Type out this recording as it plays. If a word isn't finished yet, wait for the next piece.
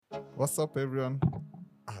What's up, everyone?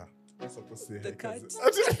 I'm supposed to say The hi, cut.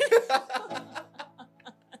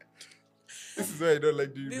 This is why I don't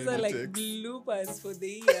like doing These many are like takes. bloopers for the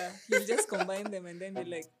year. You'll just combine them and then be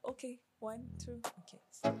like, okay, 1, 2,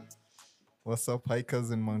 okay. What's up, hikers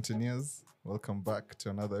and mountaineers? Welcome back to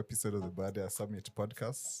another episode of the Badia Summit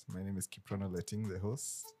podcast. My name is Kiprono Letting, the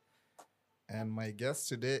host. And my guest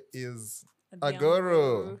today is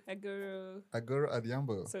Agoro. Agoro. Agoro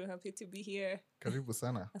Adhiambo. So happy to be here. Karibu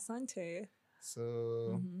sana. Asante.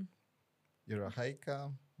 So, you're a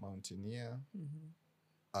hiker, mountaineer,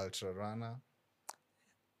 ultra runner.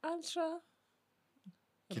 Ultra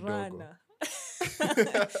Kidogo. runner.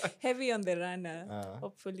 Heavy on the runner.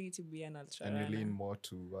 Hopefully to be an ultra And runner. you lean more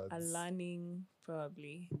towards... leaning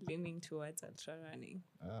towards ultra running.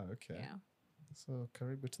 Okay. Yeah. So,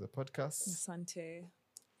 karibu to the podcast. Asante.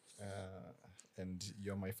 And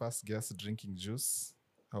you're my first guest drinking juice.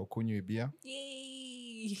 Haukunywi beer.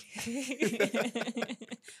 Yay!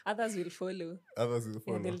 Others will follow. Yeah,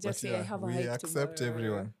 they'll just say, I have a we hike accept tomorrow.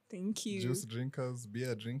 everyone. Thank you. Juice drinkers,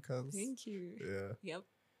 beer drinkers. Thank you. Yeah. Yep.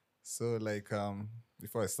 So,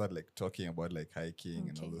 before I start, talking about, hiking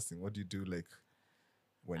and all Okay. those things, what do you do,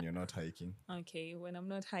 when you're not hiking? Okay, when I'm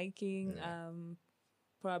not hiking,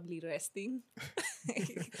 probably resting.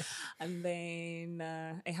 And then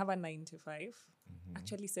I have a 9 to 5.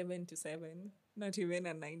 Actually 7 to 7, not even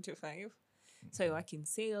a 9 to 5. So I work in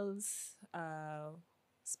sales,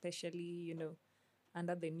 especially,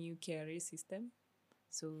 under the new KRA system.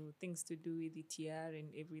 So things to do with ETR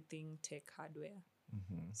and everything tech hardware.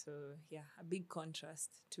 So yeah, a big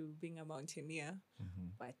contrast to being a mountaineer.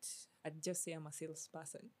 But I'd just say I'm a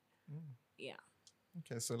salesperson. Yeah.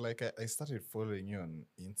 Okay, so I started following you on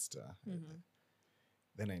Insta.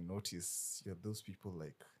 Then I noticed you're those people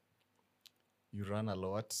you run a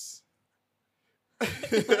lot. I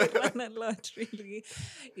run a lot, really.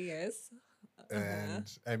 Yes. And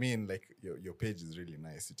I mean, your page is really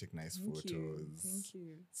nice. You take nice Thank photos. you. Thank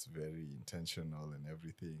you. It's very intentional and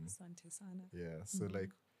everything. Asante sana. Yeah. So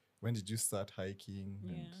when did you start hiking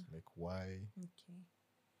and why? Okay.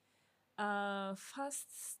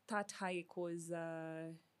 First start hike was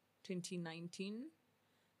 2019.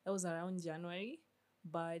 That was around January.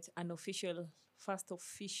 But first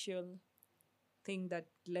official thing that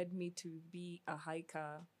led me to be a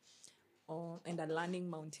hiker and a learning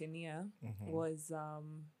mountaineer was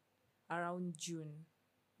around June.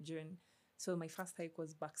 So my first hike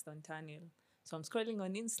was Buxton Tunnel. So I'm scrolling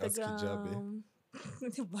on Instagram.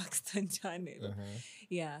 The Buxton Tunnel.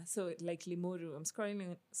 Yeah, so Limuru. I'm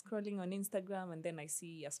scrolling on Instagram and then I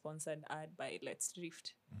see a sponsored ad by Let's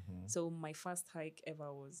Drift. So my first hike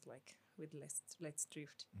ever was with Let's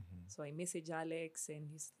Drift. So I message Alex and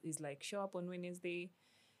he's like, show up on Wednesday.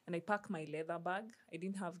 And I pack my leather bag. I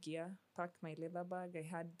didn't have gear. Packed my leather bag. I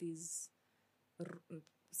had these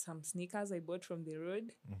some sneakers I bought from the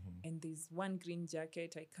road. And there's one green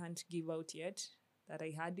jacket I can't give out yet that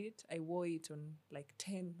I had it. I wore it on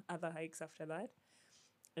 10 other hikes after that.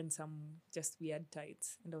 And some just weird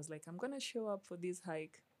tights. And I was like, I'm going to show up for this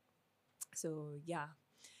hike. So yeah,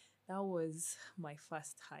 that was my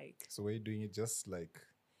first hike. So were you doing it just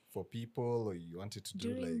for people, or you wanted to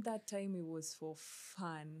do During that time, it was for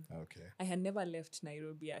fun. Okay. I had never left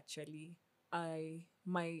Nairobi, actually. My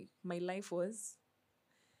life was,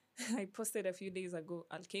 I posted a few days ago,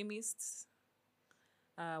 alchemists,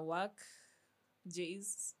 work,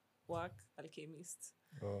 J's, work, alchemists.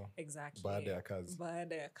 Oh, exactly. Baada ya kazi.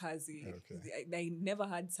 Baada ya kazi. Okay. I never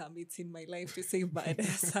had summits in my life to say Baada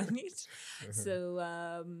ya summit. So,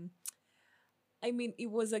 I mean, it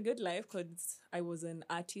was a good life because I was an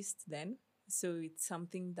artist then. So it's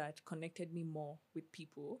something that connected me more with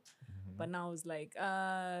people. But now I was like,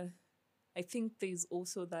 I think there's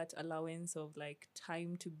also that allowance of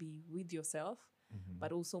time to be with yourself,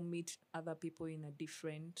 but also meet other people in a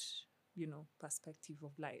different, perspective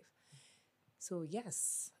of life. So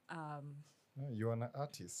yes. You're an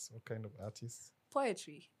artist. What kind of artist?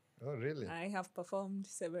 Poetry. Oh, really? I have performed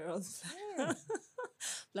several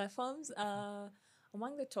platforms.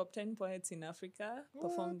 Among the top 10 poets in Africa,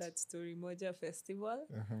 performed at Story Moja Festival.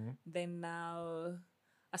 Then now,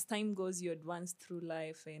 as time goes, you advance through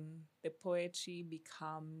life and the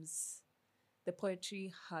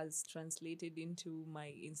poetry has translated into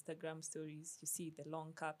my Instagram stories. You see the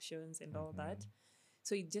long captions and all that.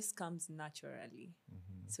 So it just comes naturally.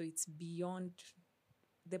 So it's beyond,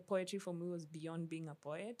 the poetry for me was beyond being a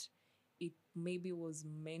poet. It maybe was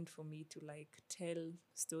meant for me to tell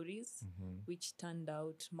stories, which turned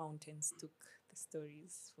out mountains took the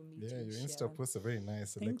stories for me to share. Yeah, your Insta posts are very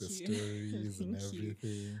nice. I like the stories and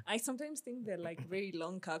everything. I sometimes think they're very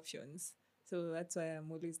long captions. So that's why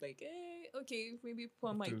I'm always like, okay, maybe people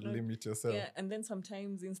To might not. limit yourself. Yeah, and then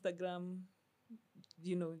sometimes Instagram,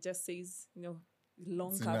 just says,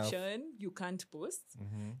 long It's enough. caption, you can't post.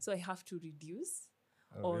 Mm-hmm. So I have to reduce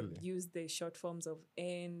Oh, or really? use the short forms of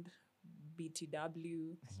end, BTW.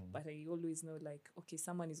 Mm-hmm. But I always know, like, okay,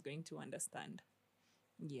 someone is going to understand.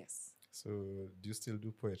 Yes. So, do you still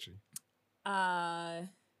do poetry? Uh,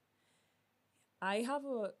 I have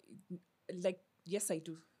yes, I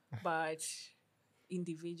do, but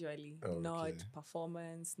individually, not Okay.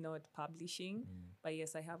 performance, not publishing. Mm. But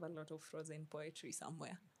yes, I have a lot of frozen poetry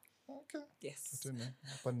somewhere. Okay. Yes. Tena,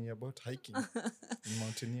 hapa ni about hiking and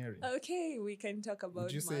mountaineering. Okay, we can talk about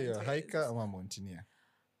Would you say a mountains. hiker or a mountaineer?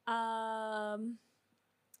 I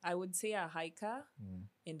would say a hiker Mm.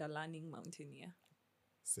 and a learning mountaineer.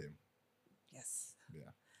 Same. Yes.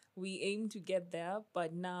 Yeah. We aim to get there,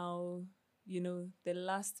 but now, the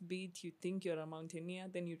last bit you think you're a mountaineer,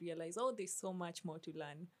 then you realize, oh, there's so much more to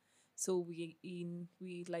learn. So we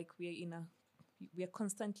are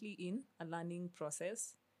constantly in a learning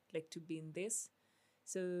process, like to be in this.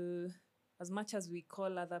 So as much as we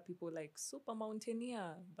call other people like super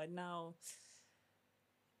mountaineer, but now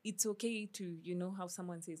it's okay to, how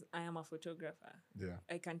someone says, I am a photographer. Yeah.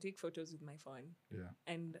 I can take photos with my phone. Yeah.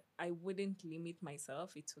 And I wouldn't limit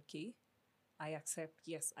myself. It's okay. I accept,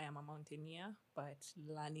 yes, I am a mountaineer, but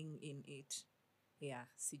learning in it. Yeah,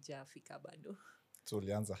 sijafika bado. So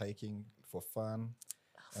ulianza hiking for fun.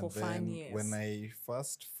 For and fun, then yes. when I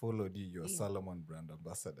first followed you, you're Yeah. Salomon brand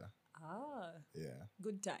ambassador. Yeah.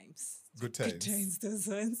 Good times. Good times. Good times, those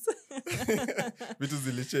ones. Vitu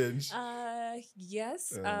zilichange.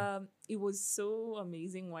 Yes. It was so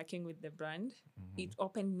amazing working with the brand. Mm-hmm. It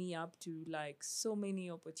opened me up to like so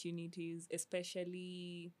many opportunities,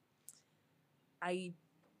 especially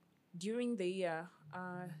during the year,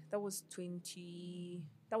 that was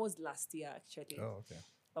last year actually. Oh, okay.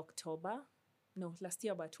 October. No, last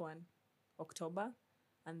year but one. October.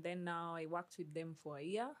 And then now I worked with them for a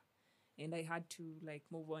year and I had to like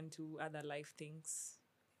move on to other life things.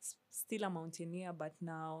 Still a mountaineer, but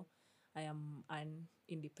now I am an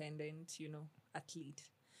independent, athlete.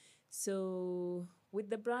 So with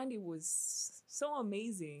the brand, it was so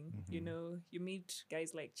amazing. Mm-hmm. You meet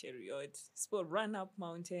guys like Chariot, people run up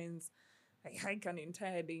mountains. I hike an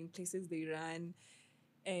entire day in places they run.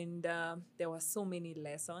 And there were so many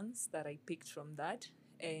lessons that I picked from that.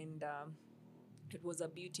 And it was a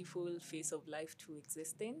beautiful phase of life to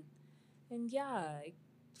exist in. And yeah,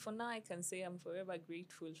 for now, I can say I'm forever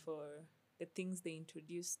grateful for the things they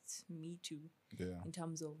introduced me to in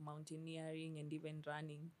terms of mountaineering and even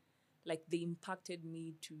running. Like they impacted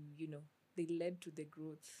me to, they led to the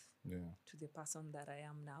growth to the person that I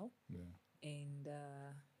am now. Yeah. And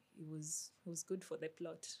it was good for the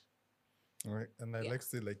plot. All right. And I like to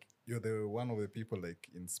say, like, you're the one of the people like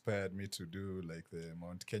inspired me to do like the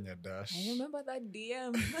Mount Kenya dash. I remember that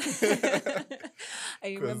DM.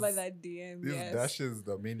 I remember that DM. These yes. dashes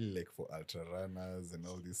are mainly like for ultra runners and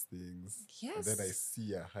all these things. Yes. And then I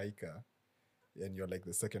see a hiker, and you're like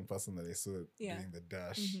the second person that I saw doing the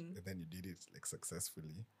dash, and then you did it like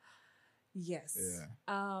successfully. Yes. Yeah.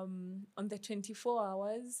 On the 24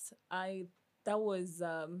 hours, I'm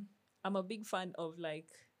a big fan of like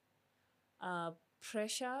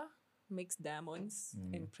pressure makes diamonds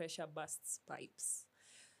and pressure busts pipes.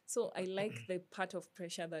 So I like the part of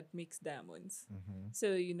pressure that makes diamonds. Mm-hmm.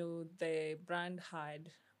 So, the brand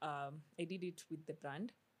had, I did it with the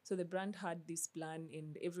brand. So the brand had this plan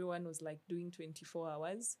and everyone was like doing 24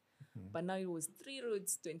 hours. Mm-hmm. But now it was 3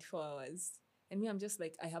 routes, 24 hours. And me, I'm just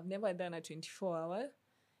like, I have never done a 24-hour.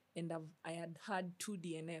 And I had 2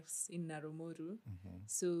 DNFs in Narumoru. Mm-hmm.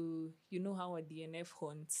 So you know how a DNF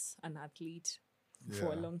haunts an athlete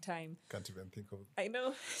for a long time. Can't even think of it. I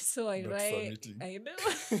know. So I write. I know.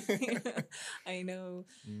 I know.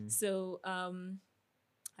 So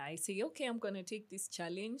I say, okay, I'm going to take this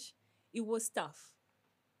challenge. It was tough.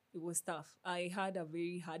 I had a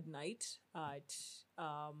very hard night at...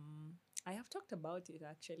 I have talked about it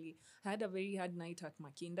actually. I had a very hard night at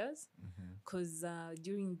Makinda's because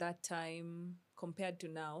during that time, compared to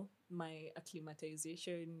now, my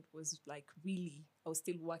acclimatization was like really, I was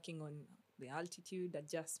still working on the altitude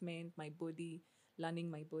adjustment, my body,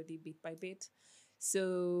 learning my body bit by bit.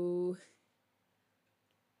 So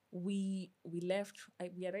we left,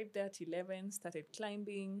 we arrived there at 11, started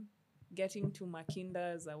climbing, getting to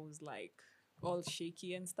Makinda's. I was like, all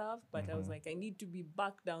shaky and stuff, but I was like, I need to be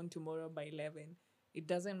back down tomorrow by 11. It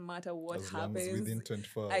doesn't matter what happens. As long as within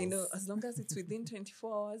 24 hours. I know, as long as it's within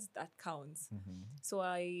 24 hours, that counts. So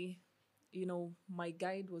my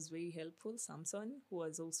guide was very helpful, Samson, who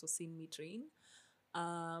has also seen me train.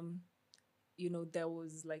 there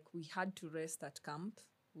was like, we had to rest at camp.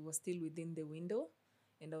 We were still within the window.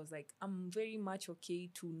 And I was like, I'm very much okay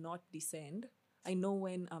to not descend. I know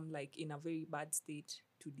when I'm like in a very bad state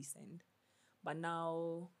to descend. But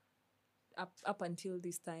now, up until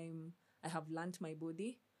this time, I have learnt my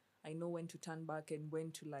body. I know when to turn back and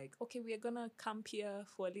when to like, okay, we're going to camp here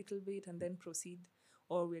for a little bit and then proceed.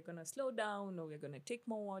 Or we're going to slow down, or we're going to take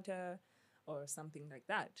more water or something like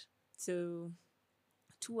that. So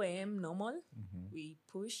 2 a.m. normal, we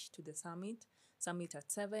push to the summit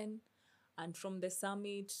at 7. And from the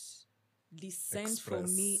summit, descent for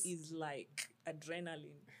me is like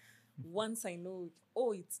adrenaline. Once I know,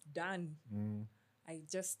 it's done, I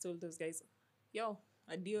just told those guys, yo,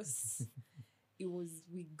 adios.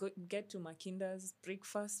 We get to Makinda's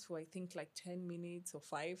breakfast for I think like 10 minutes or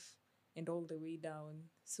 5 and all the way down.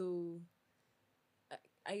 So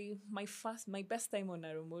my best time on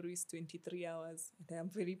Narumoru is 23 hours, and I'm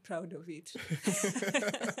very proud of it.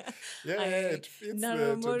 It fits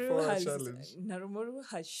the 24-hour challenge. Narumoru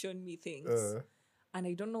has shown me things, and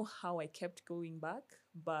I don't know how I kept going back,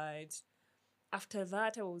 but after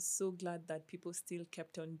that, I was so glad that people still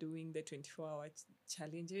kept on doing the 24-hour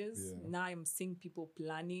challenges. Yeah. Now I'm seeing people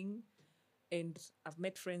planning, and I've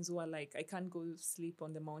met friends who are like, I can't go sleep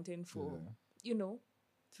on the mountain for,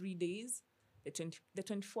 3 days. The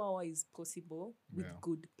 24-hour is possible with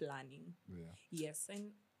good planning. Yeah. Yes,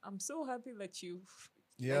 and I'm so happy that you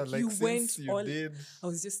since you did. I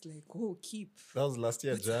was just like, keep. That was last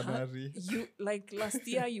year, January. Last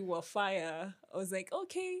year you were fire. I was like,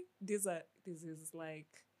 okay, this is like,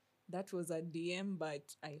 that was a DM, but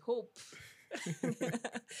I hope.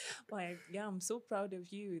 But yeah, I'm so proud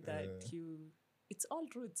of you that it's all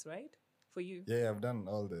routes, right? For you. Yeah, I've done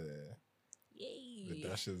all the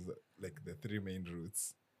dashes, like the 3 main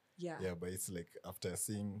routes. Yeah. Yeah, but it's like after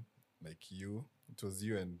seeing like you, it was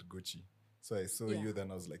you and Gucci. So I saw you, then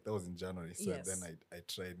I was like, that was in January. So then I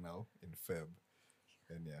tried now in Feb.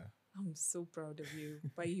 And I'm so proud of you.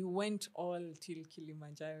 But you went all till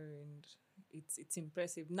Kilimanjaro, and it's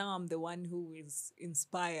impressive. Now I'm the one who is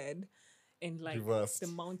inspired. And like reversed. The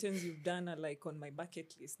mountains you've done are like on my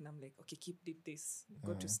bucket list. And I'm like, okay, keep this.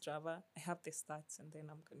 Go to Strava. I have the stats, and then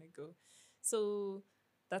I'm going to go. So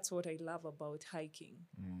that's what I love about hiking.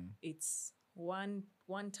 It's one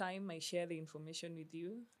time I share the information with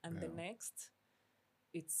you, and the next,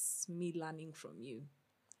 it's me learning from you.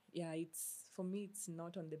 Yeah, for me, it's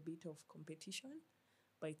not on the bit of competition,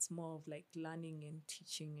 but it's more of like learning and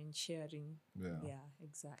teaching and sharing. Yeah,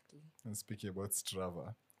 exactly. And speaking about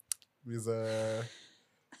Strava, you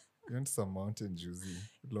went to some mountain juicy,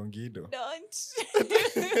 Longido. Don't.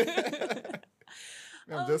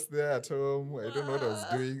 I'm just there at home. I don't know what I was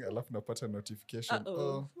doing. Alafu napata notification.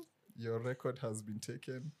 Your record has been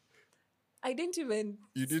taken. I didn't even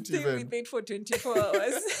stay with it for 24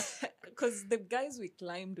 hours. Because the guys we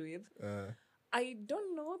climbed with, I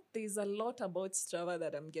don't know. There's a lot about Strava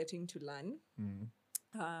that I'm getting to learn.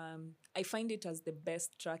 I find it as the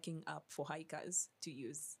best tracking app for hikers to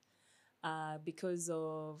use. Because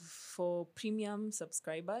for premium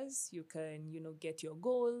subscribers, you can, get your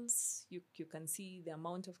goals. You can see the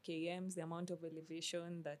amount of KMs, the amount of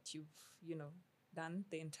elevation that you've, done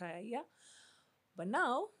the entire year. But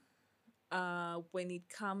now, when it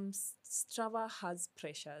comes, Strava has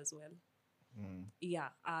pressure as well. Yeah,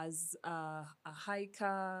 as a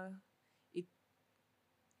hiker,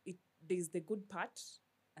 there's the good part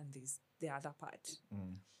and there's the other part.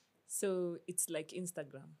 So it's like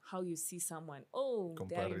Instagram, how you see someone,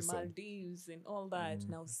 they're in Maldives and all that.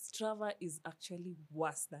 Now, Strava is actually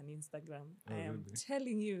worse than Instagram. I am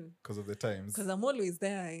telling you. Because of the times. Because I'm always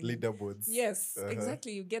there. Leaderboards. Yes,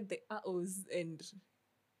 exactly. You get the AOs, and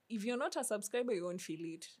if you're not a subscriber, you won't feel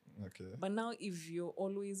it. Okay. But now, if you're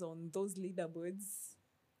always on those leaderboards,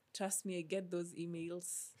 trust me, I get those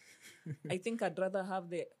emails. I think I'd rather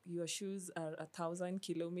have your shoes are 1,000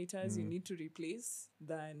 kilometers you need to replace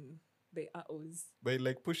than the AOs. But it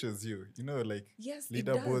like pushes you, yes,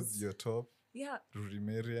 leaderboards, your top. Yeah.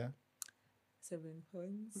 Rurimeria. 7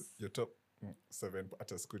 points. Your top 7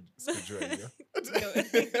 at a skujua.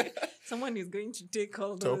 Someone is going to take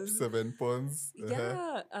all top those. 7 points.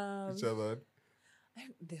 Yeah. Which other?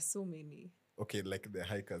 There's so many. Okay, like the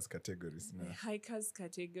hikers categories. The hikers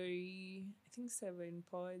category, I think 7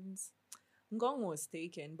 points. Ngong was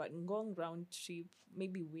taken, but Ngong round trip,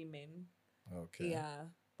 maybe women. Okay. Yeah,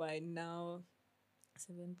 but now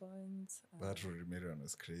 7 points. That Rurimeria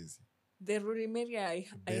was crazy. The Rurimeria,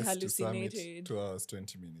 I hallucinated. 2 hours,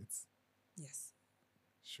 20 minutes. Yes.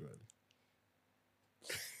 Surely.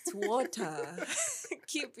 it's water.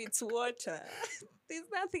 Keep it's water. There's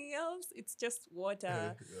nothing else. It's just water.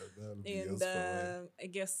 Yeah, that'll be And yours for a while. I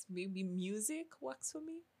guess maybe music works for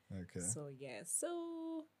me. Okay. So yeah.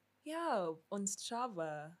 So yeah, on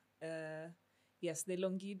Strava, yes, the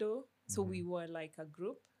Longido. So we were like a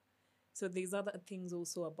group. So there's other things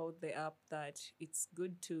also about the app that it's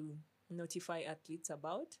good to notify athletes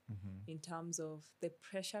about in terms of the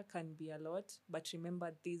pressure can be a lot. But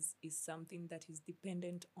remember, this is something that is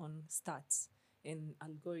dependent on stats and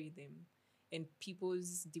algorithm, and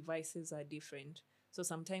people's devices are different. So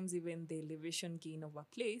sometimes even the elevation gain of a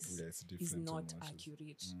place Yeah, it's is different not on washes.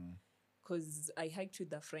 accurate. Because I hiked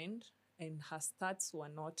with a friend and her stats were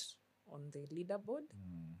not on the leaderboard,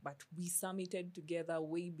 but we summited together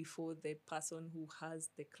way before the person who has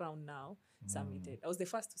the crown now summited. I was the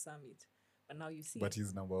first to summit, but now you see. But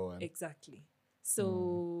he's number one. Exactly.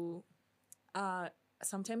 So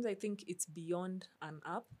sometimes I think it's beyond an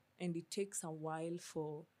app, and it takes a while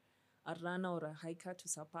for a runner or a hiker to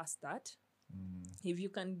surpass that. If you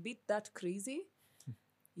can beat that crazy,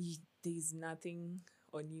 there's nothing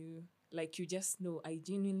on you. Like, you just know, I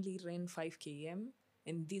genuinely ran 5 km,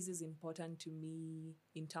 and this is important to me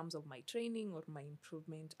in terms of my training or my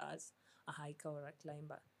improvement as a hiker or a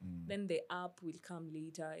climber. Then the app will come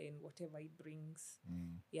later and whatever it brings.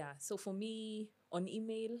 Yeah. So for me, on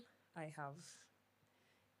email, I have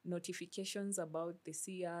notifications about the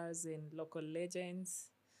CRs and local legends.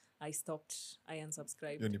 I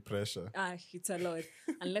unsubscribed. Any pressure. It's a lot.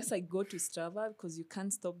 Unless I go to Strava, because you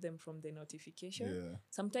can't stop them from the notification. Yeah.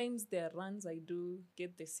 Sometimes there are runs I do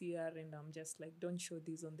get the CR and I'm just like, don't show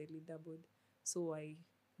this on the leaderboard. So I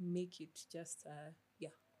make it just, yeah.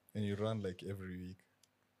 And you run like every week.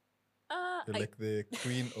 You're I, like the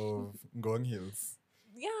queen of Ngong Hills.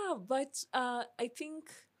 yeah, but I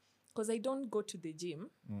think because I don't go to the gym,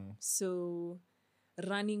 so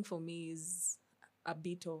running for me is a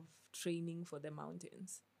bit of training for the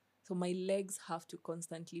mountains. So my legs have to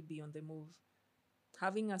constantly be on the move.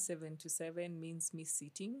 Having a 7-to-7 means me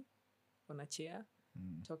sitting on a chair,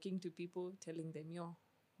 talking to people, telling them, yo,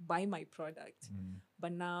 buy my product.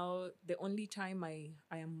 But now the only time I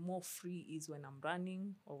am more free is when I'm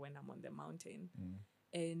running or when I'm on the mountain.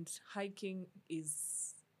 And hiking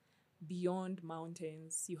is beyond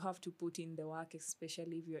mountains. You have to put in the work,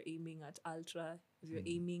 especially if you're aiming at ultra, if you're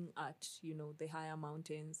aiming at, the higher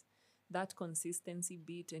mountains. That consistency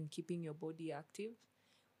bit and keeping your body active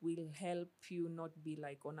will help you not be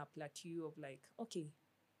like on a plateau of like, okay,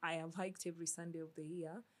 I have hiked every Sunday of the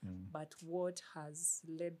year, but what has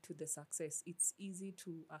led to the success? It's easy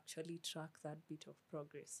to actually track that bit of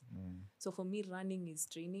progress. So for me, running is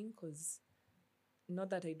training, because not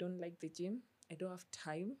that I don't like the gym, I don't have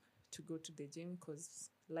time to go to the gym because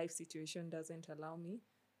life situation doesn't allow me.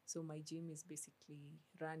 So my gym is basically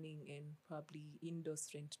running and probably indoor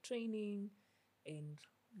strength training and,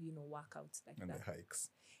 workouts like And that. the hikes.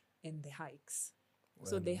 And the hikes.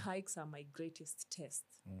 So the hikes are my greatest test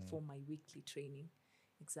for my weekly training.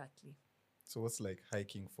 Exactly. So what's like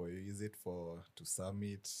hiking for you? Is it to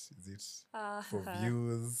summit? Is it for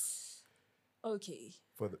views? Okay.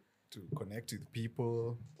 To connect with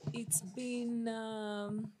people? It's been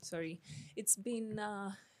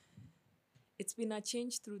it's been a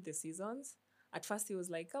change through the seasons. At first it was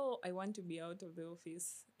like, oh, I want to be out of the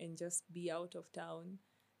office and just be out of town.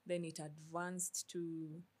 Then it advanced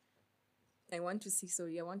to I want to see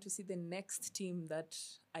the next team that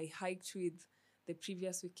I hiked with the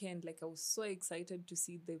previous weekend. Like, I was so excited to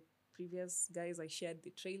see the previous guys I shared the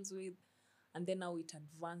trails with. And then now it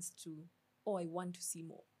advanced to, oh, I want to see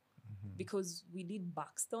more. Because we did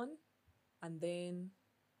Buxton, and then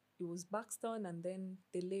it was Buxton, and then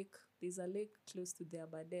the lake. There's a lake close to the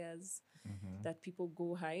Aberdares that people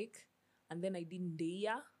go hike. And then I did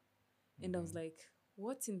Ndeya, and I was like,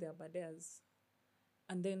 what's in the Aberdares?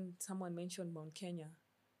 And then someone mentioned Mount Kenya,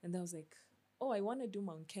 and I was like, oh, I want to do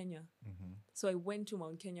Mount Kenya. So I went to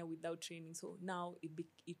Mount Kenya without training. So now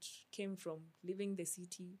it came from leaving the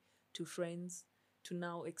city to friends to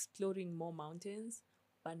now exploring more mountains.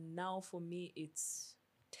 But now for me, it's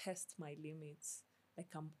test my limits.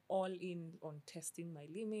 Like, I'm all in on testing my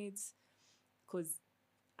limits because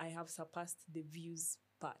I have surpassed the views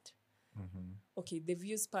part. Okay, the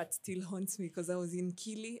views part still haunts me because I was in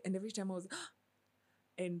Kili, and every time I was,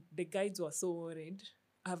 and the guides were so worried.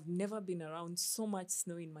 I've never been around so much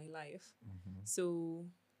snow in my life. So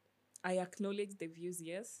I acknowledge the views,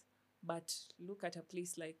 yes, but look at a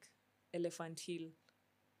place like Elephant Hill.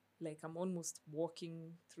 like I'm almost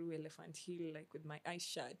walking through Elephant Hill like with my eyes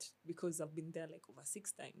shut because I've been there like over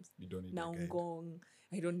 6 times. You don't need Now a guide. Ngong,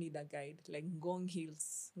 I don't need a guide. Like Ngong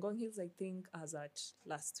Hills. Ngong Hills, I think, as at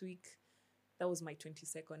last week, that was my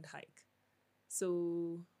 22nd hike.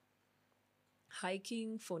 So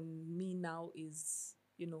hiking for me now is,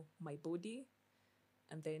 my body,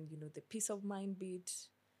 and then, the peace of mind bit.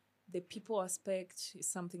 The people aspect is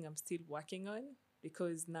something I'm still working on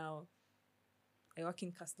because now I work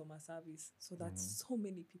in customer service. So that's so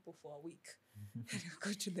many people for a week. And I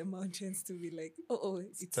go to the mountains to be like,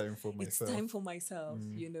 it's time for it's myself. time for myself,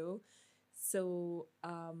 So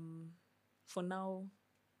for now,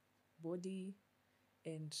 body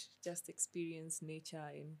and just experience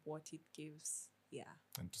nature and what it gives. Yeah.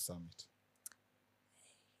 And to summit.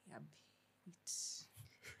 Yeah.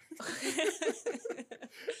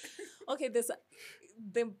 Okay, there's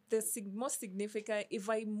most significant. If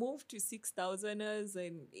I move to 6,000ers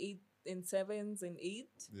and 8 and 7s and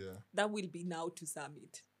 8, that will be now to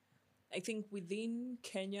summit. I think within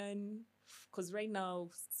Kenyan, because right now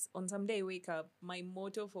on some day I wake up, my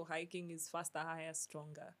motto for hiking is faster, higher,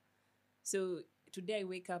 stronger. So today I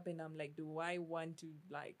wake up and I'm like,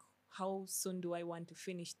 how soon do I want to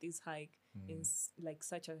finish this hike in like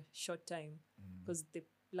such a short time? Because the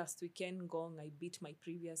last weekend gone, I beat my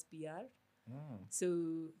previous PR.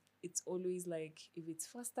 So it's always like, if it's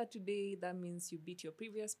faster today, that means you beat your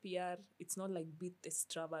previous PR. It's not like beat the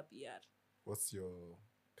Strava PR. What's your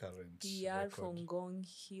current PR record? from Ngong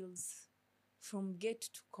Hills, from gate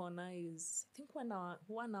to corner is, I think, 1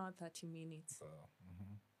 hour 30 minutes.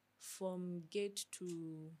 From gate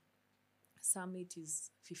to summit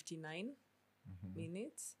is 59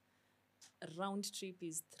 minutes. Round trip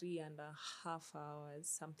is 3.5 hours,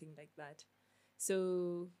 something like that.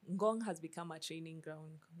 So Ngong has become a training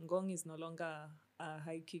ground. Ngong is no longer a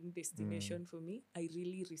hiking destination for me. I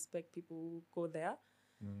really respect people who go there.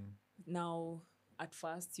 Now, at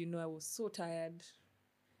first, I was so tired,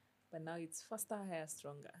 but now it's faster, higher,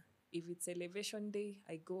 stronger. If it's elevation day,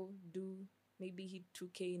 I go do maybe hit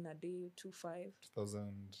 2K in a day, 2.5.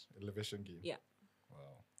 2,000 elevation game? Yeah.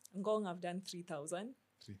 Wow. Ngong, I've done 3,000.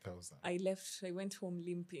 3,000. I went home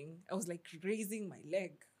limping. I was like raising my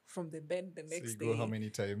leg from the bed the next day. So you go how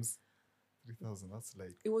many times? 3,000, that's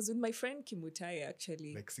like... It was with my friend Kimutai,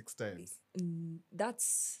 actually. Like 6 times?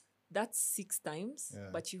 That's 6 times,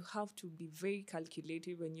 but you have to be very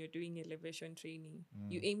calculated when you're doing elevation training.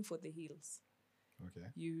 You aim for the hills. Okay.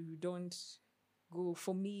 You don't go,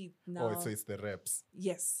 for me now... Oh, so it's the reps?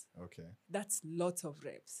 Yes. Okay. That's lots of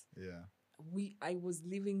reps. Yeah. I was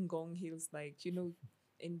living Ngong Hills, like,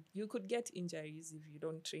 and you could get injuries if you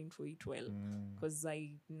don't train for it well. Because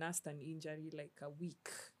I nursed an injury like a week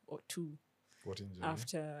or 2. What injury?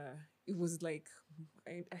 After, it was like,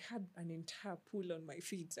 I had an entire pool on my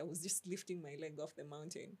feet. I was just lifting my leg off the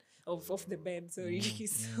mountain, off the bed, sorry.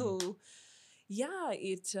 So, yeah,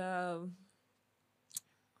 it,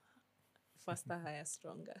 faster, higher,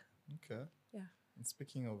 stronger. Okay. Yeah. And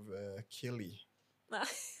speaking of Kili.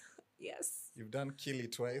 Yes. You've done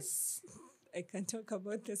Kili twice. I can talk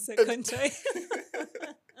about the second time.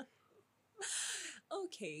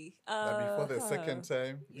 Okay. But before the second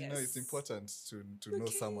time, yes. it's important to know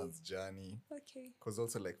someone's journey. Okay. Because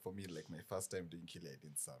also, like, for me, like, my first time doing Kili, I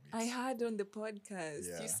didn't summit. I heard on the podcast.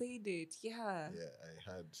 Yeah. You said it. Yeah. Yeah,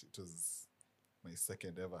 I had. It was my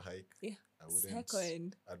second ever hike. Yeah. I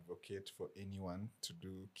wouldn't advocate for anyone to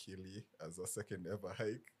do Kili as a second ever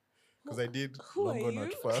hike. Because I did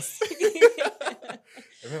Longonot first.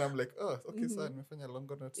 And then I'm like, oh, okay, so nimefanya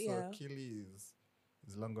Longonot. So Kili is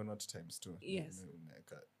Longonot times 2. Yes.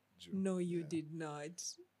 No, you did not.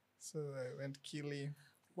 So I went Kili.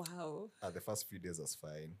 Wow. The first few days was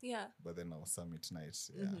fine. Yeah. But then our summit night,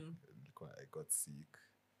 I got sick,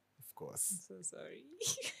 of course. I'm so sorry.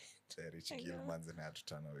 I reached Gilman's and I had to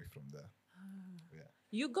turn away from there. Yeah.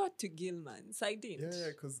 You got to Gilman's. I didn't. Yeah,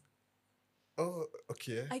 because... Oh,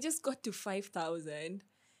 okay. I just got to 5,000.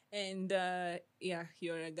 And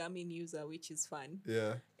you're a Garmin user, which is fun.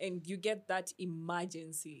 Yeah. And you get that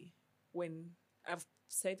emergency when I've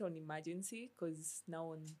set on emergency, because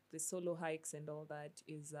now on the solo hikes and all that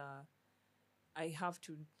is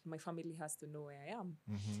my family has to know where I am.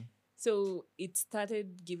 So it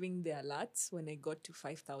started giving the alerts when I got to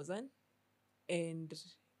 5,000, and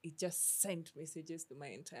it just sent messages to my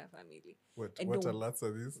entire family. What alerts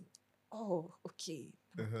are these? Oh, okay.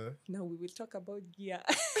 Now we will talk about gear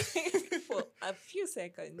for a few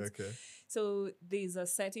seconds. Okay. So there's a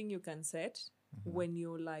setting you can set when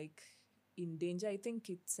you're like in danger. I think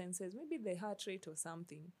it senses maybe the heart rate or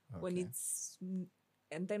something. Okay.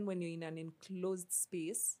 And then when you're in an enclosed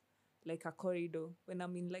space, like a corridor. When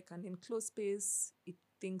I'm in like an enclosed space, it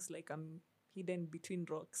thinks like I'm hidden between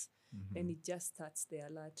rocks. Then it just starts the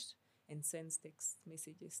alert and sends text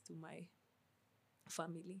messages to my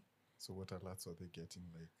family. So what alerts are they getting?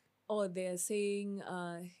 Like, Or they're saying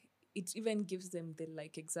it even gives them the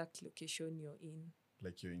like exact location you're in.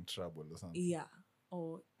 like you're in trouble or something? Yeah.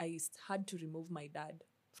 Or had to remove my dad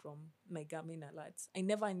from my Garmin alerts. I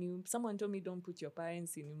never knew. Someone told me don't put your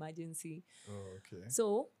parents in emergency. Oh, okay.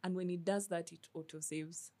 So, and when it does that, it auto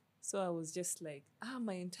saves. So I was just like,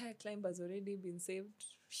 my entire climb has already been saved.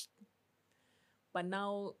 But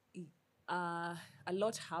now a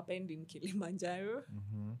lot happened in Kilimanjaro.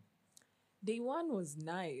 Mm-hmm. Day one was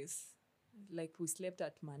nice. Like we slept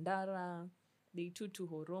at Mandara. Day two to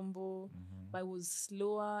Horombo. But I was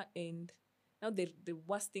slower. And now the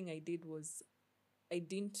worst thing I did was I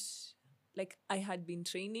didn't, like I had been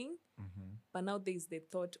training. But now there's the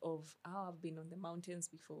thought of, I've been on the mountains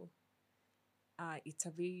before. It's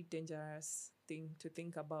a very dangerous thing to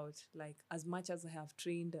think about. Like, as much as I have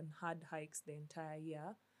trained and had hikes the entire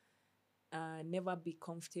year, never be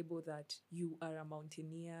comfortable that you are a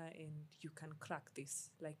mountaineer and you can crack this.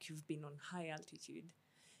 Like, you've been on high altitude.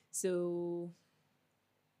 So,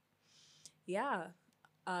 yeah,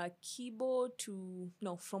 from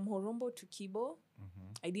Horombo to Kibo,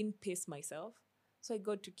 I didn't pace myself. So I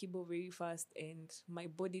got to Kibo very fast and my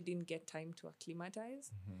body didn't get time to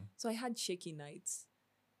acclimatize. So I had shaky nights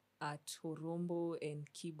at Horombo and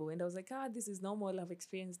Kibo. And I was like, this is normal. I've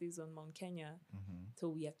experienced this on Mount Kenya. So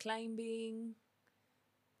we are climbing.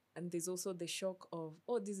 And there's also the shock of,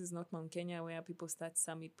 this is not Mount Kenya where people start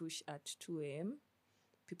summit push at 2 a.m.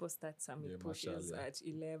 People start summit pushes at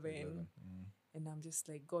 11. And I'm just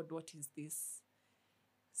like, God, what is this?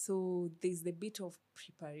 So there's the bit of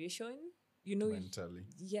preparation, Mentally.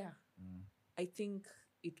 Yeah. I think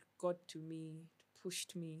it got to me, it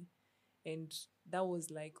pushed me. And that was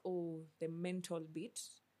like, the mental bit.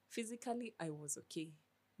 Physically, I was okay.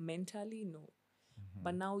 Mentally, no.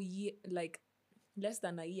 But now, like less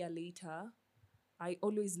than a year later, I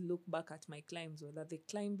always look back at my climbs, whether the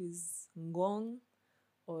climb is Ngong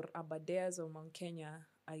or Aberdares or Mount Kenya.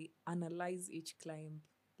 I analyze each climb.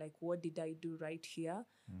 Like, what did I do right here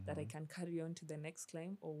that I can carry on to the next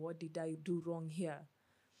climb? Or what did I do wrong here?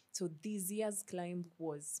 So this year's climb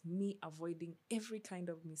was me avoiding every kind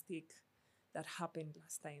of mistake that happened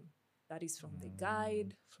last time. That is from the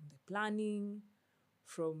guide, from the planning,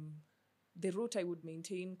 from the route I would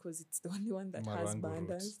maintain because it's the only one that has Marango route.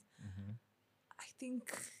 banders. I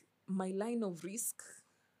think my line of risk,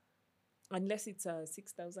 unless it's a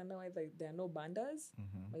 6,000 hour, there are no banders.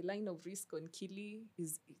 My line of risk on Kili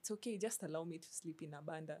is, it's okay, just allow me to sleep in a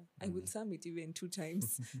banda. I will summit even 2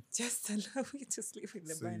 times. Just allow me to sleep in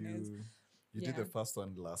the banders. You did the first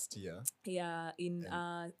one last year. Yeah, in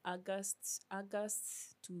August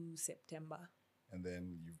to September. And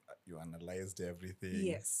then you analyzed everything.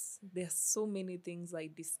 Yes, there's so many things I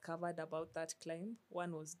discovered about that climb.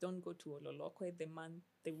 One was don't go to Ololokwe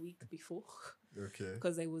the week before. Okay.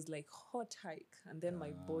 Because I was like, hot hike. And then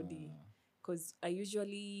my body, because I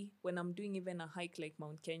usually, when I'm doing even a hike like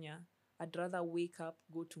Mount Kenya, I'd rather wake up,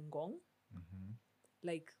 go to Ngong.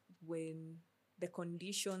 Like when the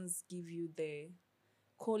conditions give you the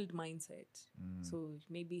cold mindset. So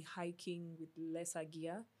maybe hiking with lesser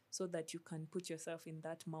gear so that you can put yourself in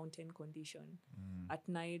that mountain condition at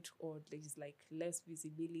night, or there's like less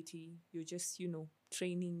visibility. You're just,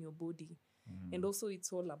 training your body. And also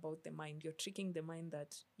it's all about the mind. You're tricking the mind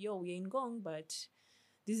that, we're in Gong, but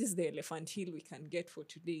this is the elephant hill we can get for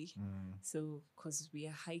today. So, because we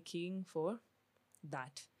are hiking for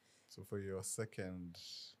that. So for your second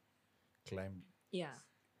climb,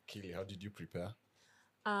 Kili, how did you prepare?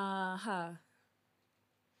 I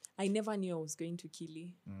never knew I was going to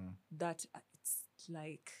Kili. That it's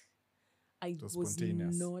like I was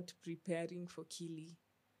not preparing for Kili.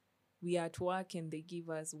 We are at work and they give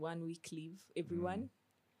us 1 week leave, everyone,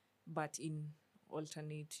 but in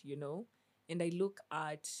alternate, And I look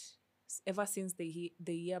at, ever since the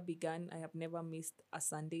year began, I have never missed a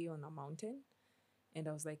Sunday on a mountain. And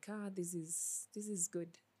I was like, this is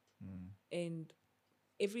good. And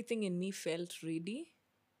everything in me felt ready.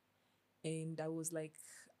 And I was like,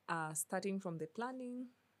 starting from the planning,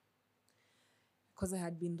 because I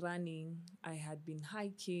had been running, I had been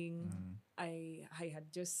hiking, I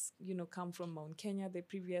had just, come from Mount Kenya the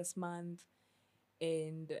previous month.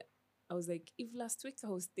 And I was like, if last week I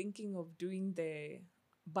was thinking of doing the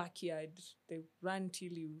backyard, the run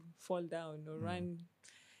till you fall down or run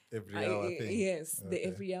every hour thing. Yes, the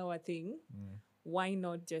every hour thing. Why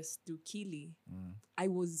not just do Kili? I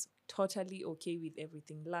was totally okay with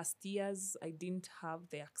everything. Last year's, I didn't have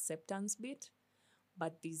the acceptance bit,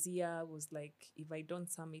 but this year was like, if I don't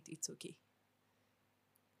summit, it's okay.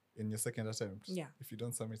 In your second attempt? Yeah. If you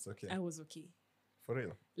don't submit, it's okay. I was okay. For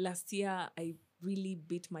real? Last year, I really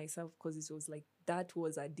beat myself because it was like, that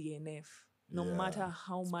was a DNF. No Yeah, matter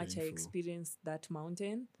how it's much I painful. experienced that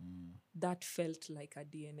mountain, that felt like a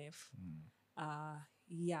DNF.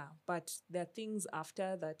 Yeah, but there are things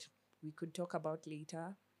after that we could talk about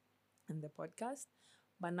later in the podcast.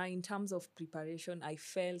 But now, in terms of preparation, I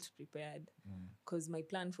felt prepared because my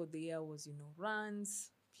plan for the year was,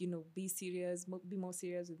 runs, be serious, be more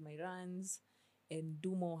serious with my runs and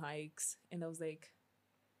do more hikes. And I was like,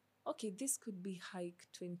 okay, this could be hike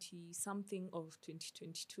 20 something of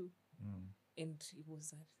 2022. And it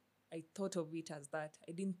was, I thought of it as that.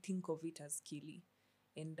 I didn't think of it as Kili.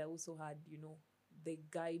 And I also had, the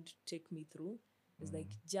guide take me through. It's like,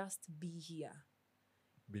 just be here.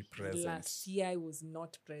 Be present. Last year, I was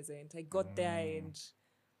not present. I got there and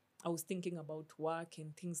I was thinking about work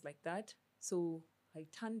and things like that. So I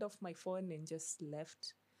turned off my phone and just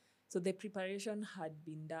left. So the preparation had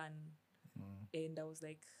been done. And I was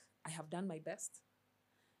like, I have done my best.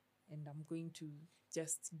 And I'm going to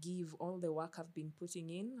just give all the work I've been putting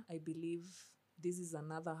in. I believe this is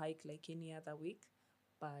another hike like any other week.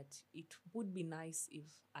 But it would be nice if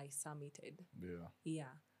I summited. Yeah.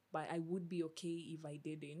 Yeah. But I would be okay if I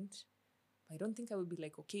didn't. I don't think I would be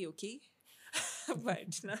like, okay.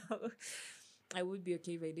 But now I would be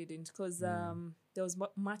okay if I didn't. Because there was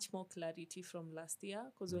much more clarity from last year.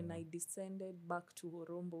 Because when I descended back to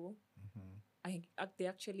Horombo, they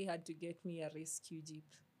actually had to get me a rescue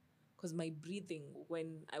jeep. Because my breathing,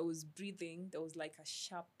 when I was breathing, there was like a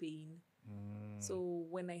sharp pain. So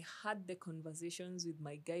when I had the conversations with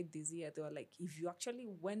my guide this year, they were like, if you actually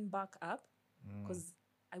went back up, because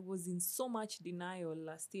I was in so much denial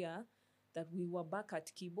last year that we were back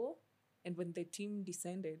at Kibo. And when the team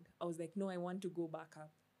descended, I was like, no, I want to go back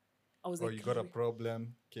up. I was like, you got a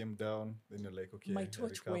problem, came down, then you're like, okay, my I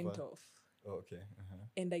torch recover. went off. Oh, okay.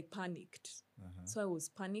 And I panicked. So I was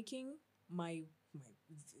panicking. My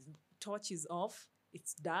torch is off.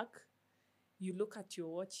 It's dark. You look at your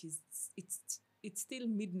watch. It's still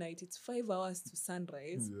midnight. It's 5 hours to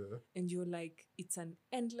sunrise. Yeah. And you're like, it's an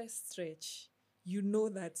endless stretch. You know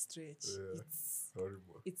that stretch. Yeah. It's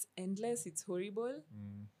horrible. It's endless. It's horrible.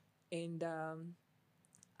 And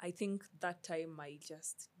I think that time I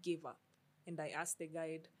just gave up. And I asked the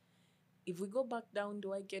guide, if we go back down,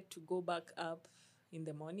 do I get to go back up in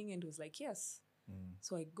the morning? And he was like, yes.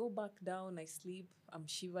 So I go back down, I sleep, I'm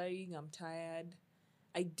shivering, I'm tired.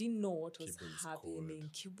 I didn't know what was Kibo is happening.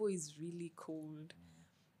 Kibo is really cold.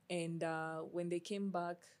 And when they came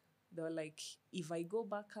back, they were like, if I go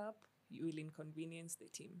back up, you will inconvenience the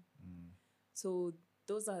team. So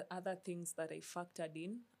those are other things that I factored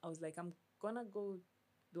in. I was like, I'm going to go.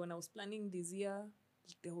 When I was planning this year,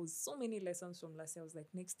 there was so many lessons from last year. I was like,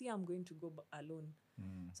 next year I'm going to go alone.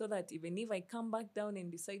 So that even if I come back down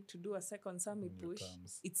and decide to do a second summit push,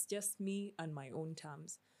 it's just me and my own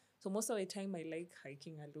terms. So most of the time I like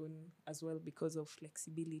hiking alone as well because of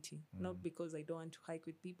flexibility, not because I don't want to hike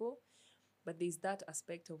with people, but there's that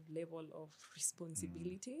aspect of level of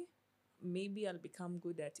responsibility. Maybe I'll become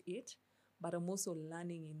good at it, but I'm also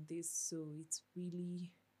learning in this. So it's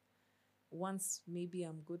really, once maybe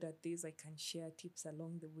I'm good at this, I can share tips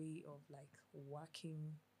along the way of like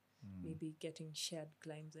working, maybe getting shared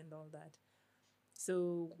climbs and all that.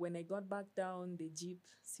 So when I got back down, the jeep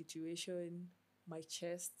situation, my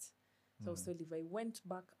chest. So if I went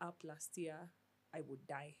back up last year, I would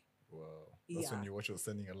die. Wow. That's when your watch was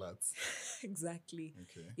sending alerts. Exactly.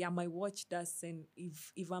 Okay. Yeah, my watch does send,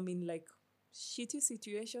 if I'm in like shitty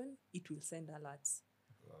situation, it will send alerts.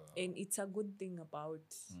 Wow. And it's a good thing about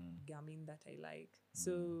Garmin that I like.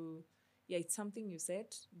 So yeah, it's something you said,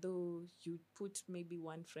 though you put maybe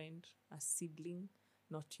one friend, a sibling,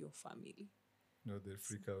 not your family. No, they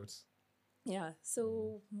freak out. Yeah,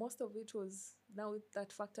 so most of it was now that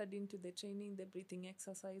factored into the training, the breathing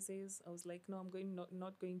exercises. I was like, no, I'm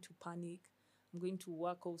not going to panic. I'm going to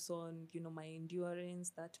work also on, my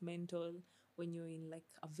endurance, that mental. When you're in like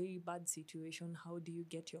a very bad situation, how do you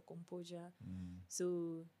get your composure?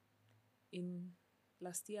 So in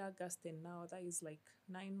last year, August, and now that is like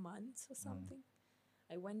 9 months or something.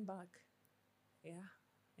 I went back. Yeah,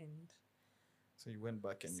 and so you went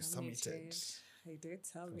back and you summited. I did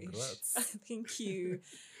summit. Congrats. Thank you.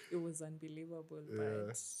 It was unbelievable,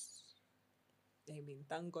 but I mean,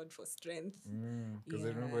 thank God for strength. Because I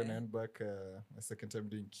remember when I went back my second time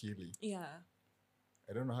doing Kili. Yeah.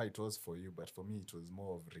 I don't know how it was for you, but for me, it was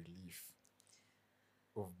more of relief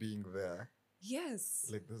of being there. Yes.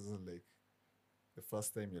 Like this is like the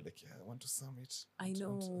first time you're like, yeah, I want to summit. I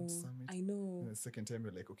want to know. summit. I know. And the second time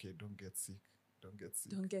you're like, okay, don't get sick. Don't get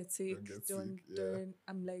sick. Don't get sick. Don't get Don't, sick. Yeah. don't.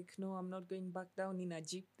 I'm like, no, I'm not going back down in a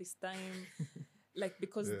jeep this time. Like,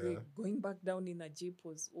 because Yeah. the going back down in a jeep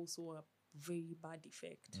was also a very bad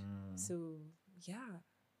effect. So, yeah.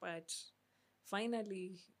 But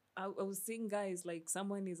finally, I was seeing guys like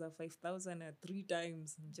someone is at 5,000 at 3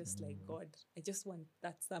 times. I'm just like, God, I just want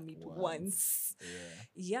that summit once. Yeah.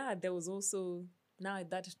 Yeah, there was also, now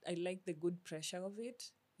that I like the good pressure of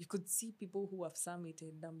it, you could see people who have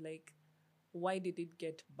summited. I'm like, why did it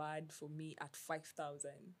get bad for me at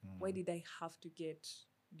 5,000? Why did I have to get,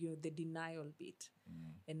 the denial bit?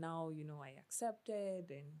 And now, I accepted,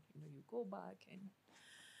 and, you go back, and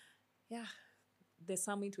yeah, the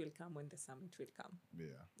summit will come when the summit will come.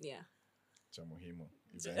 Yeah. Yeah. Cha muhimu.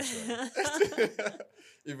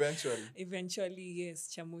 Eventually. Eventually, yes,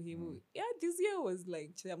 cha muhimu. Yeah, this year was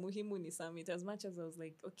like cha muhimu ni summit. As much as I was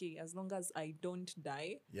like, okay, as long as I don't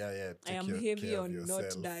die, Yeah. I am Take heavy care of on yourself.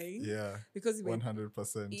 not dying. Yeah. Because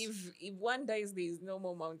 100%. if one dies, there is no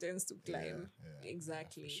more mountains to climb. Yeah,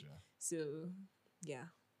 Exactly. for sure. So yeah,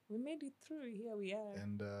 we made it through. Here we are.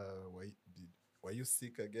 And were you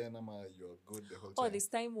sick again? Ama you're good the whole time? Oh, this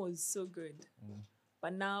time was so good.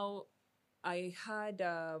 But now I had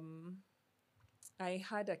a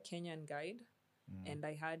Kenyan guide, and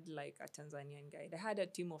I had like a Tanzanian guide. I had a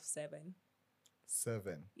team of 7.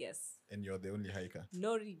 7. Yes. And you're the only hiker.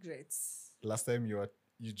 No regrets. Last time you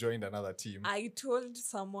joined another team. I told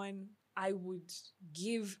someone I would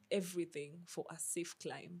give everything for a safe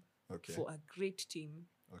climb. Okay. For a great team.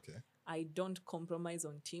 Okay. I don't compromise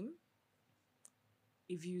on team.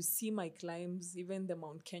 If you see my climbs, even the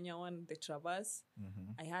Mount Kenya one, the Traverse,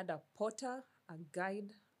 I had a porter, a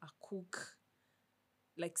guide, a cook,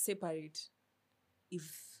 like separate.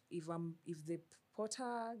 If the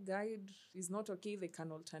porter guide is not okay, they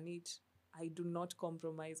can alternate. I do not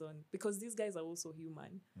compromise on, because these guys are also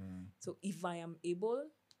human. So if I am able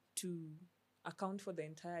to account for the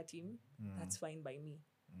entire team, that's fine by me,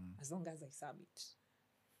 as long as I submit.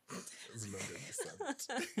 As long as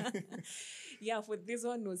you submit. Yeah, for this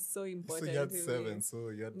one was so important. So you had 7. So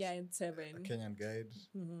you had, I had 7. A Kenyan guide,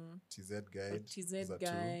 TZ guide. TZ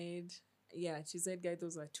guide. 2? Yeah, TZ guide,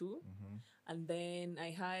 those are 2. And then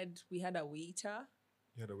we had a waiter.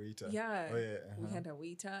 You had a waiter? Yeah. Oh, yeah. We had a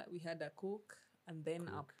waiter, we had a cook, and then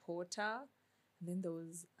a porter, and then there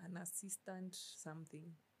was an assistant something.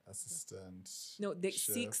 No, the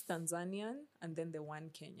chef. 6 Tanzanian, and then the 1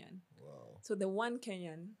 Kenyan. Wow. So the 1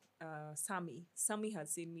 Kenyan, Sami has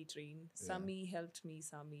seen me train. Sami helped me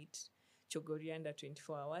summit Chogoria under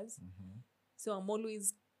 24 hours. So I'm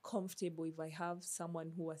always comfortable if I have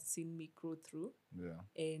someone who has seen me grow through. Yeah.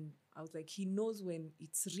 And I was like, he knows when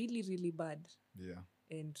it's really, really bad. Yeah.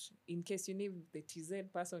 And in case you knew, the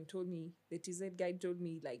TZ person told me, the TZ guy told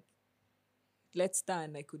me, like, let's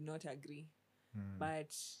stand. I could not agree.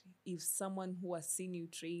 But if someone who has seen you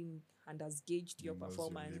train and has gauged your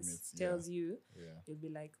performance tells you, you'll be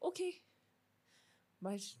like, okay.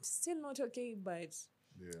 But still not okay. But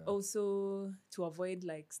also to avoid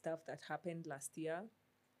like stuff that happened last year,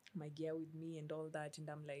 my gear with me and all that. And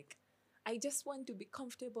I'm like, I just want to be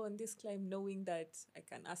comfortable on this climb, knowing that I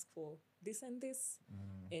can ask for this and this,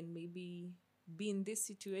 and maybe be in this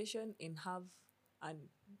situation and have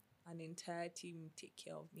an entire team take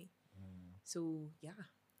care of me. So yeah,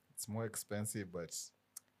 it's more expensive, but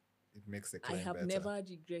it makes the climb I have better. never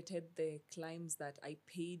regretted the climbs that I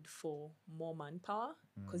paid for more manpower,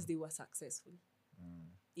 because they were successful.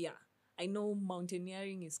 Yeah, I know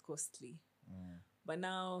mountaineering is costly, but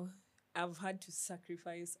now I've had to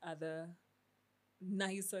sacrifice other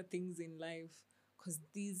nicer things in life, because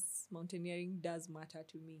this mountaineering does matter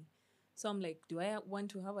to me. So I'm like, do I want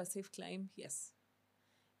to have a safe climb? Yes.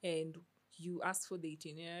 And you ask for the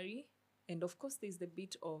itinerary. And of course, there's the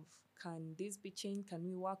bit of, can this be changed? Can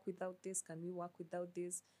we work without this? Can we work without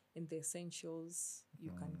this? And the essentials,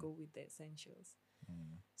 you can go with the essentials.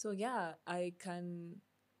 So yeah, I can,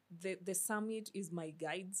 the summit is my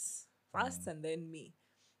guides first and then me.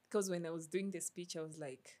 Because when I was doing the speech, I was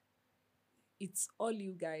like, it's all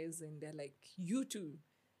you guys. And they're like, you too.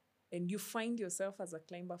 And you find yourself as a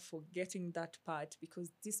climber forgetting that part,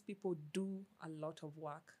 because these people do a lot of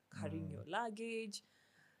work carrying your luggage.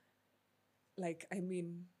 Like, I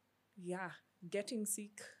mean, yeah, getting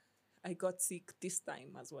sick. I got sick this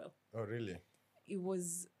time as well. Oh, really? It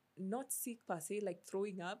was not sick per se, like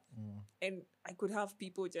throwing up. And I could have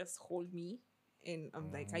people just hold me. And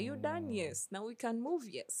I'm like, are you done? Yes. Now we can move?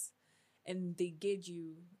 Yes. And they gauge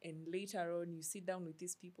you. And later on, you sit down with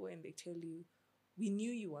these people and they tell you, we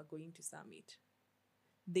knew you were going to summit.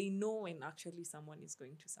 They know when actually someone is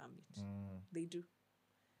going to summit. They do.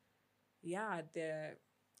 Yeah,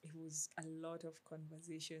 it was a lot of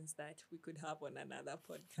conversations that we could have on another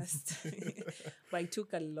podcast. But I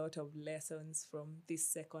took a lot of lessons from this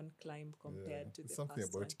second climb compared to the something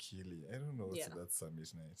first about one. Kili. I don't know what's Yeah. that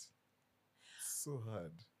summit night. So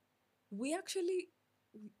hard. We actually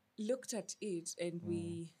looked at it and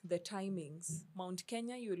the timings. Mount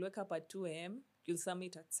Kenya, you'll wake up at 2 a.m., you'll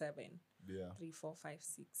summit at 7. Yeah. 3, 4, 5,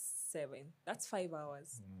 6, 7. That's 5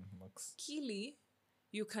 hours. Max. Kili,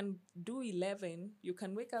 you can do 11, you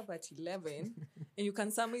can wake up at 11, and you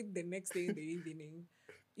can summit the next day in the evening.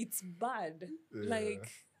 It's bad.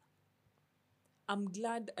 Like, I'm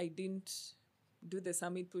glad I didn't do the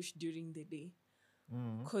summit push during the day.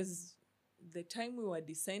 Because the time we were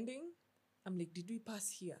descending, I'm like, did we pass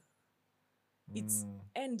here? It's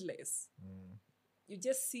endless. You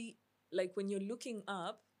just see, like when you're looking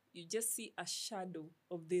up, you just see a shadow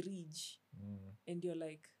of the ridge. And you're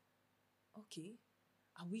like, okay,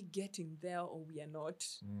 are we getting there or we are not?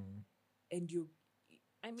 And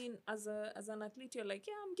as an athlete, you're like,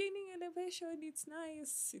 yeah, I'm gaining elevation. It's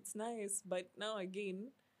nice. But now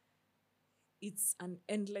again, it's an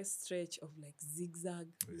endless stretch of like zigzag.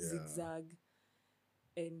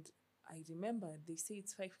 And I remember they say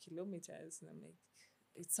it's 5 kilometers. And I'm like,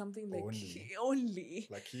 it's something like only.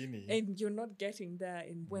 Lakini. And you're not getting there.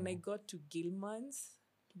 And when I got to Gilman's,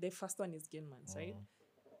 the first one is Gilman's, right?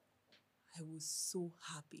 I was so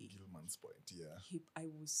happy. Gilman's Point, yeah. I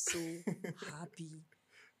was so happy.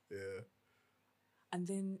 Yeah. And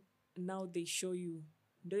then now they show you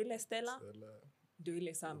Ndoile Stella,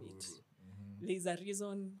 Ndoile Summit. There's a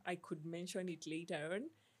reason I could mention it later on.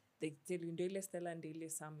 They tell you Ndoile Stella and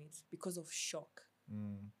Ndoile Summit because of shock.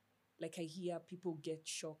 Like I hear people get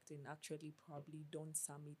shocked and actually probably don't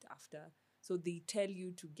summit after. So they tell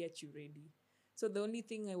you to get you ready. So the only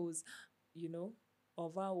thing I was,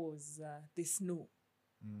 over was the snow.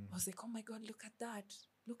 I was like, oh my God, look at that.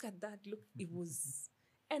 Look, it was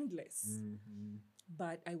endless.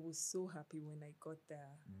 But I was so happy when I got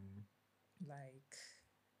there. Like,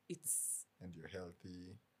 it's... And you're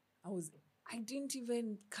healthy. I didn't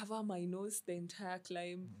even cover my nose the entire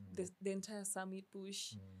climb, the entire summit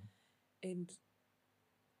push. And,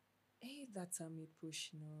 hey, that summit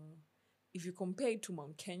push, if you compare it to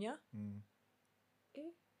Mount Kenya,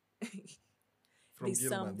 there's Gilman's.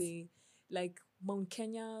 something like Mount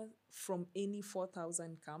Kenya from any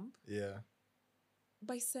 4,000 camp. Yeah.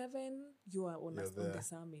 By 7, you are on the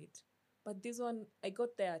summit. But this one, I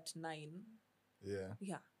got there at 9. Yeah.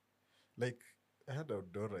 Yeah. Like, I had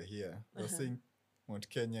Audora here. They're saying Mount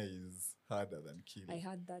Kenya is harder than Kili. I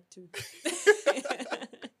had that too.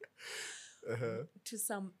 To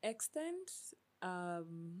some extent, I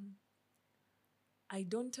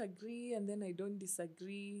don't agree and then I don't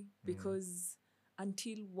disagree because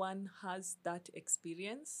until one has that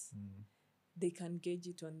experience, they can gauge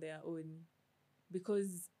it on their own.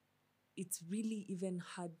 Because it's really even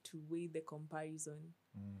hard to weigh the comparison.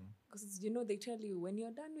 Because, they tell you, when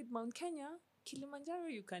you're done with Mount Kenya, Kilimanjaro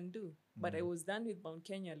you can do. But I was done with Mount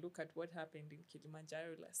Kenya. Look at what happened in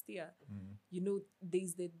Kilimanjaro last year.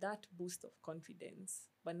 There's that boost of confidence.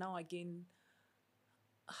 But now again,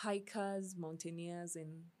 hikers, mountaineers,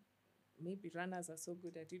 and maybe runners are so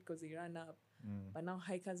good at it because they run up. But now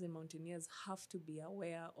hikers and mountaineers have to be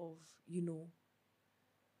aware of,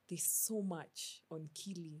 there's so much on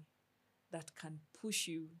Kili that can push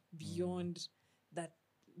you beyond that.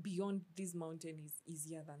 Beyond this mountain is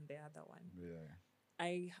easier than the other one. Yeah.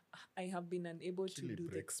 I have been unable to Kili do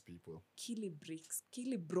breaks people. Kili breaks.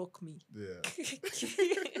 Kili broke me. Yeah.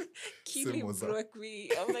 Kili broke me.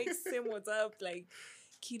 I'm like, same what's up. Like,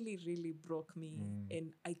 Kili really broke me.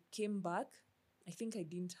 And I came back. I think I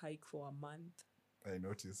didn't hike for a month. I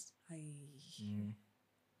noticed.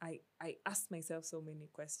 I asked myself so many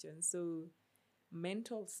questions. So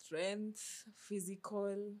mental strength,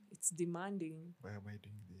 physical, it's demanding. Why am I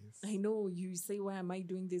doing this? I know you say, why am I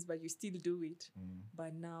doing this? But you still do it.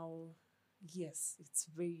 But now, yes, it's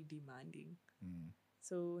very demanding.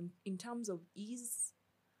 So in terms of ease,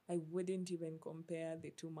 I wouldn't even compare the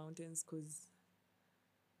two mountains because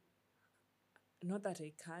not that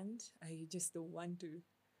I can't, I just don't want to.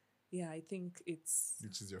 Yeah, I think it's...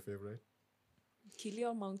 Which is your favorite? Kili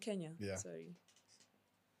or Mount Kenya? Yeah. Sorry.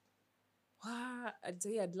 Wow, I'd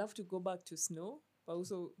say I'd love to go back to snow, but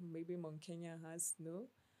also maybe Mount Kenya has snow.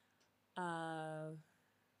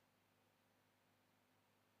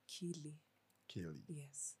 Kili.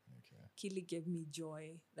 Yes. Okay. Kili gave me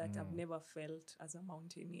joy that I've never felt as a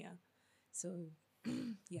mountaineer. So,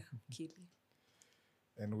 yeah, Kili.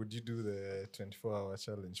 And would you do the 24-hour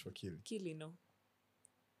challenge for Kili? Kili, no.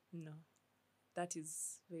 No. That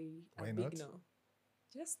is very Why a not? big no.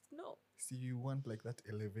 Just no. See, you want like that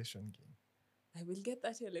elevation game. I will get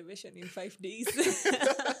that elevation in 5 days.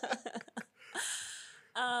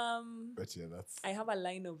 But yeah, that's I have a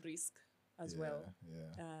line of risk as well.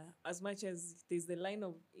 Yeah. As much as there's the line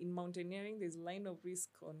of in mountaineering, there's line of risk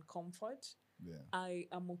on comfort. Yeah. I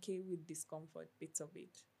am okay with discomfort, bits of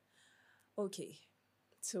it. Okay,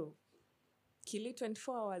 so Kili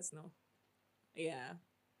 24 hours now. Yeah.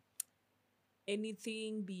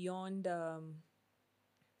 Anything beyond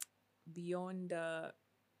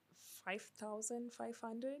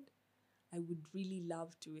 5,500, I would really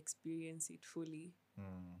love to experience it fully.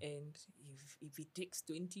 And if it takes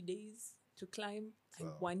 20 days to climb, I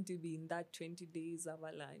want to be in that 20 days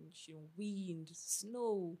avalanche, wind,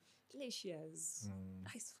 snow, glaciers,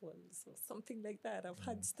 ice falls, or something like that. I've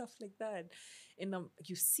had stuff like that. And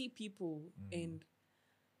you see people, and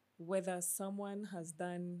whether someone has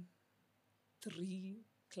done 3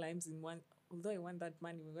 climbs in one, although I want that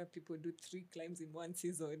money where people do 3 climbs in one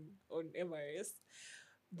season on Everest.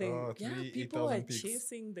 People are peaks.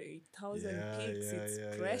 chasing the 8,000 peaks. It's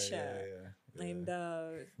pressure. And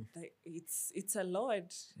it's a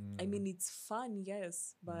lot. I mean, it's fun,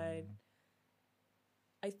 yes, but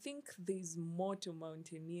I think there's more to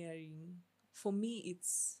mountaineering. For me,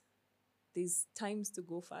 there's times to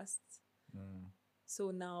go fast.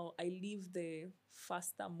 So now I leave the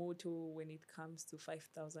faster motto when it comes to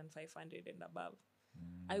 5,500 and above.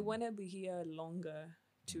 I want to be here longer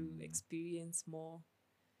to experience more.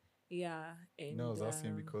 Yeah. And, I was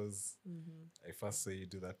asking because I first saw you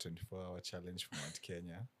do that 24-hour challenge for Mount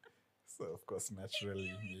Kenya. So, of course,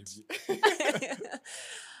 naturally, maybe.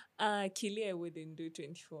 Kili, I wouldn't do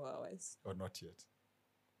 24 hours. Or not yet?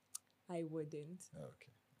 I wouldn't. Oh,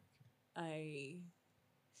 okay.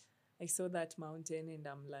 I saw that mountain and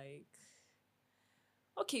I'm like,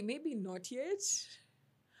 okay, maybe not yet.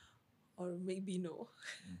 Or maybe no.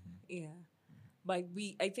 Yeah. But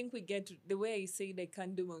I think we get, the way I said I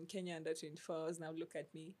can't do Mount Kenya under 24 hours, now look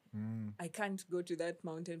at me. I can't go to that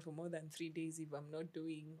mountain for more than 3 days if I'm not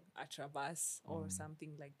doing a traverse or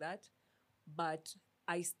something like that. But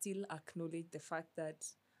I still acknowledge the fact that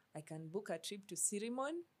I can book a trip to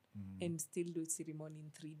Sirimon and still do Sirimon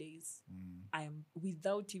in 3 days. I am,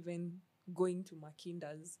 without even going to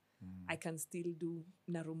Makinda's, I can still do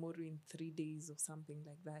Narumoru in 3 days or something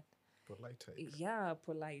like that. Polite hike. Yeah,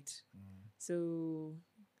 polite. So,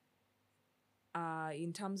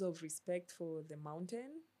 in terms of respect for the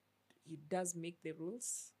mountain, it does make the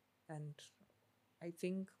rules. And I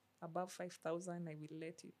think above 5,000, I will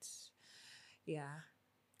let it. Yeah.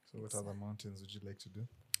 So what other mountains would you like to do?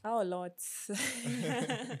 Oh, lots.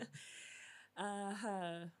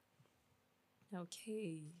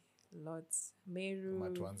 Okay, lots. Meru.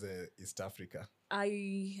 Matuanze, East Africa.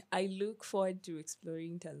 I look forward to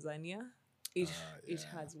exploring Tanzania. It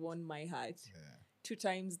has won my heart 2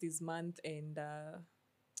 times this month, and I'm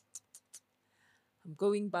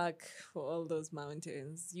going back for all those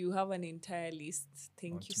mountains. You have an entire list.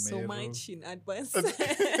 Thank you so much in advance.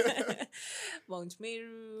 Mount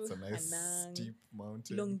Meru, It's a nice Anang, steep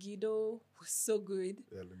mountain. Longido was so good.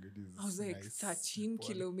 Yeah, Longido is I was like, nice, 13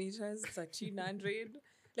 kilometers, 1,300.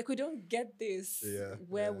 Like, we don't get this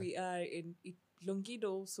where we are. And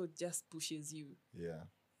Longido also just pushes you. Yeah.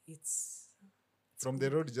 It's from the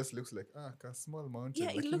road, it just looks like a small mountain.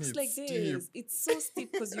 Yeah, it looks like this. It's so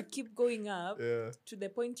steep because you keep going up to the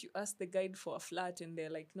point you ask the guide for a flat and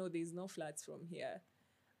they're like, no, there's no flats from here.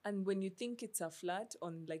 And when you think it's a flat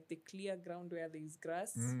on like the clear ground where there's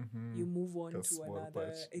grass, you move on to another.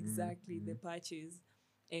 Patch. Exactly, the patches.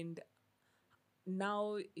 And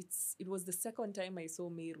now it was the second time I saw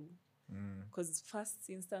Meru. Because first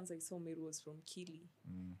instance I saw Meru was from Kili.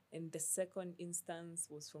 And the second instance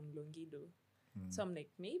was from Longido. So I'm like,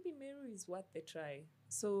 maybe Meru is worth the try.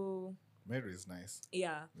 So Meru is nice.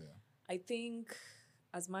 Yeah. I think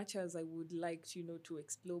as much as I would like to, to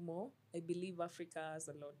explore more, I believe Africa has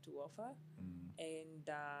a lot to offer. And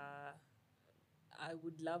I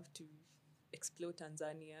would love to explore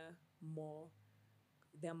Tanzania more.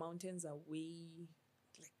 Their mountains are way,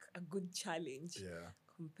 like, a good challenge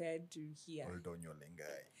compared to here. Oldonyo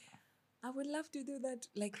Lengai. I would love to do that.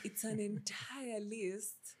 Like, it's an entire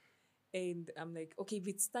list. And I'm like, okay, if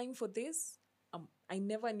it's time for this, I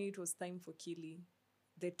never knew it was time for Kili.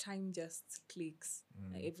 The time just clicks.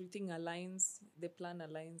 Everything aligns, the plan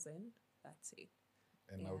aligns, and that's it.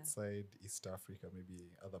 And outside East Africa,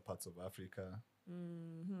 maybe other parts of Africa?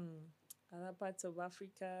 Other parts of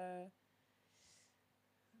Africa,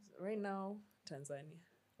 right now, Tanzania.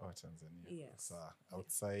 Oh, Tanzania. Yes. So,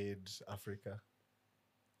 outside Africa.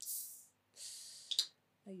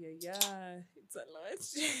 Yeah, it's a lot.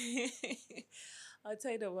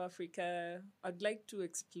 Outside of Africa, I'd like to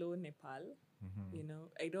explore Nepal. You know,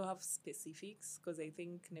 I don't have specifics because I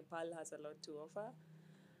think Nepal has a lot to offer.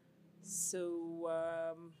 So,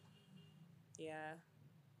 yeah,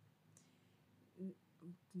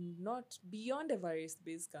 not beyond Everest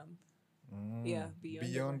Base Camp. Yeah,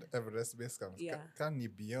 Beyond Everest Base Camp. Yeah. Can you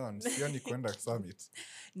beyond? Sio ni kwenda summit.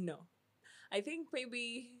 No, I think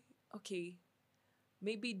maybe okay,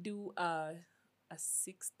 maybe do a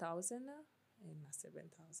 6,000 and a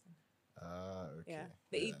 7,000. Okay. Yeah,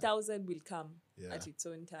 the 8,000 will come at its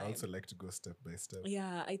own I time. also like to go step by step.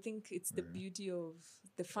 Yeah, I think it's the beauty of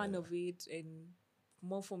the fun of it, and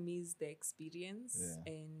more for me is the experience.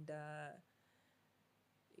 Yeah. And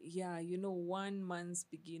yeah, you know, one month's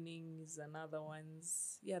beginning is another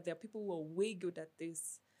one's. Yeah, there are people who are way good at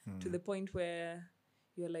this to the point where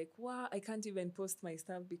you're like, wow, I can't even post my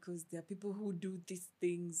stuff because there are people who do these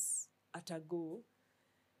things at a go.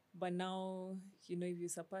 But now, you know, if you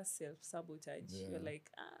surpass self-sabotage, you're like,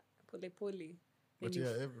 pole pole. But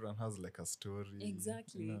yeah, everyone has like a story.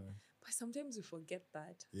 Exactly. You know. But sometimes we forget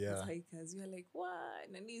that Yeah. as hikers. You're like, what?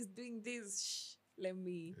 Nani is doing this. Shh, let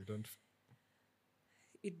me. You don't.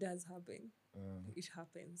 It does happen. It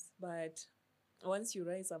happens. But once you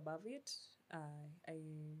rise above it,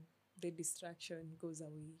 the distraction goes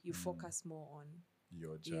away. You focus more on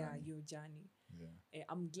Your journey. Yeah, your journey. Yeah.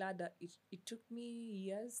 I'm glad that it took me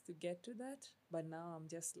years to get to that, but now I'm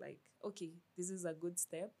just like, okay, this is a good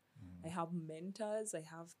step. I have mentors, I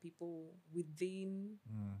have people within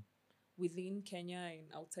Kenya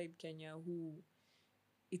and outside Kenya who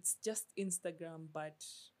it's just Instagram, but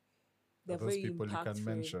they're Are those very people impactful. you can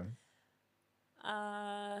mention?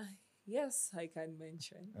 Yes, I can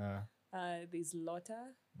mention. There's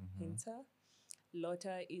Lotta Hinter.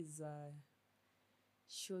 Lotta is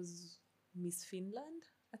shows Miss Finland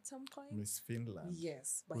at some point. Miss Finland.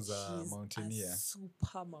 Yes, but who's a she's mountaineer. a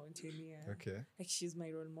super mountaineer. Okay. Like she's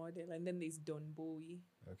my role model. And then there's Don Bowie.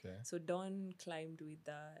 Okay. So Don climbed with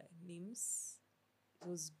the NIMS. It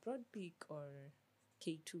was Broad Peak or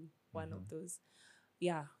K2, one of those.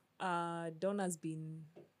 Yeah. Don has been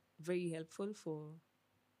very helpful for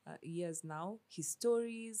years now. His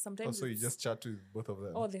stories, sometimes. Also, you just chat with both of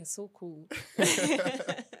them. Oh, they're so cool.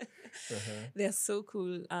 They're so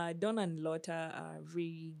cool. Don and Lotta are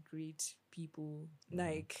very great people.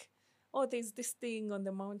 Like, oh, there's this thing on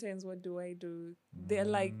the mountains. What do I do? They're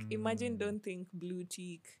like, imagine, don't think blue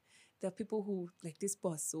tick. There are people who, like, this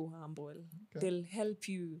boss so humble. Okay. They'll help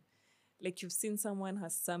you. Like, you've seen someone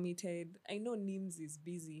has summited. I know Nims is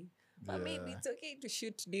busy. But maybe it's okay to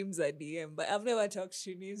shoot Nims a DM. But I've never talked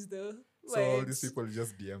to Nims though. So all these people, you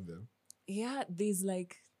just DM them? Yeah, there's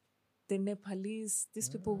like the Nepalese, these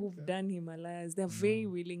people who've done Himalayas, they're very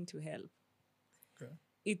willing to help. Okay.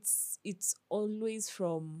 It's always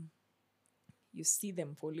from, you see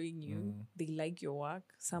them following you, they like your work,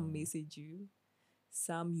 some message you,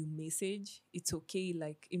 some you message. It's okay,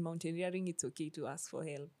 like in mountaineering, it's okay to ask for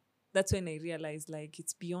help. That's when I realized like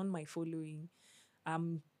it's beyond my following.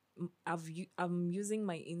 I'm using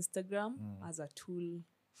my Instagram as a tool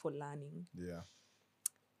for learning. Yeah.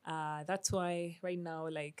 That's why right now,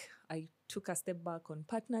 like, I took a step back on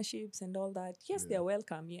partnerships and all that. Yes, they're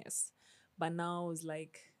welcome, yes. But now it's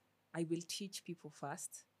like, I will teach people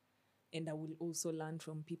first, and I will also learn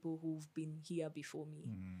from people who've been here before me.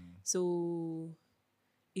 So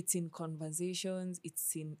it's in conversations,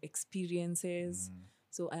 it's in experiences.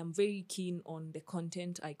 So I am very keen on the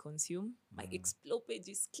content I consume. My Explore page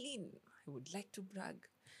is clean. I would like to brag.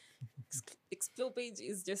 Explore page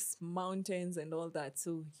is just mountains and all that.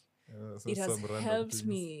 So it has helped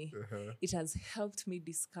me. It has helped me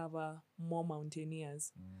discover more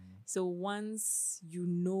mountaineers. So once you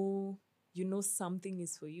know something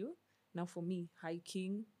is for you. Now for me,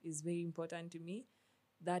 hiking is very important to me.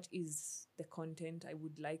 That is the content I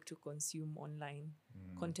would like to consume online.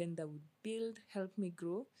 Content that would build, help me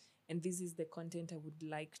grow. And this is the content I would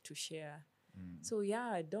like to share. So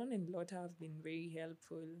yeah, Don and Lotta have been very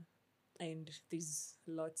helpful. And there's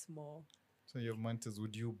lots more. So you have mentors.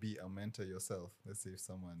 Would you be a mentor yourself? Let's say if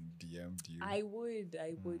someone DM'd you. I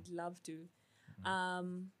would love to.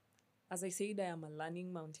 As I said, I am a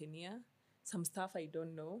learning mountaineer. Some stuff I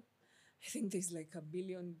don't know. I think there's like 1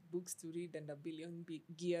 billion books to read and 1 billion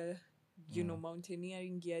gear,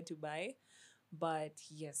 mountaineering gear to buy. But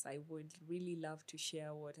yes, I would really love to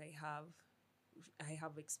share what I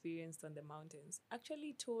have experienced on the mountains.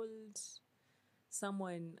 Actually told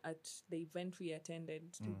someone at the event we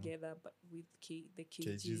attended together, but with the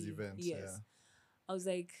KG's event. Yes. I was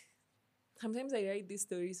like, sometimes I write these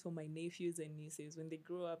stories for my nephews and nieces. When they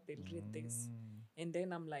grow up, they'll read this. And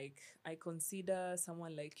then I'm like, I consider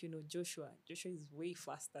someone like, Joshua. Joshua is way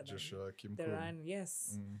faster than Joshua Kim the Kun. run.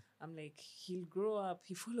 Yes. I'm like, he'll grow up.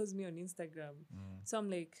 He follows me on Instagram. So I'm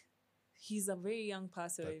like, he's a very young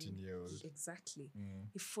person. 13-year-old. Exactly.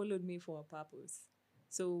 He followed me for a purpose.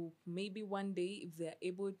 So maybe one day, if they're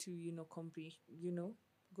able to,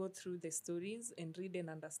 go through the stories and read and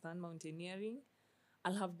understand mountaineering,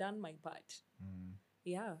 I'll have done my part.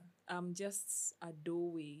 Yeah, I'm just a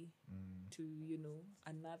doorway to,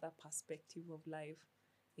 another perspective of life.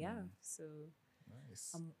 Yeah, so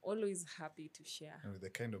Nice. I'm always happy to share. And with the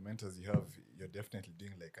kind of mentors you have, you're definitely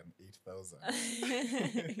doing like an 8,000.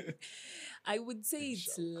 I would say Big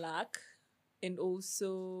it's shout. luck and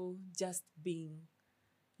also just being.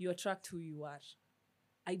 You attract who you are.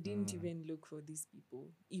 I didn't even look for these people.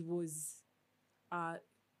 It was a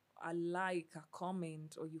like, a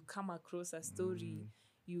comment, or you come across a story,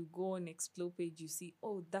 you go on Explore page, you see,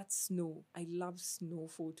 oh, that's snow. I love snow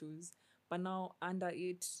photos. But now under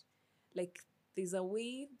it, like, there's a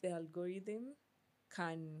way the algorithm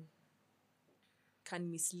can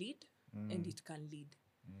mislead and it can lead.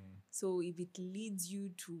 So if it leads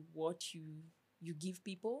you to what you give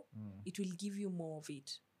people, it will give you more of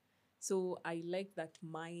it. So I like that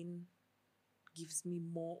mine gives me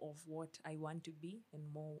more of what I want to be and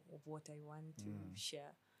more of what I want to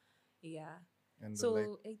share. Yeah. And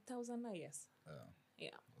So 8,000, yes.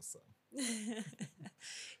 Yeah. Awesome.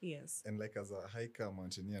 Yes. And like as a hiker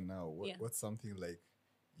mountaineer now, Yeah. what's something like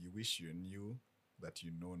you wish you knew that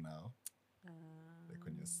you know now? Like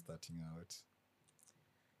when you're starting out.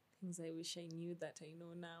 Things I wish I knew that I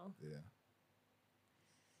know now. Yeah.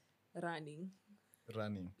 Running.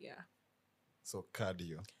 Yeah. So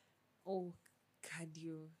cardio. Oh,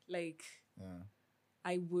 cardio. Like, Yeah.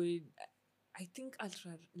 I think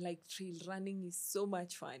trail running is so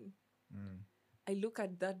much fun. I look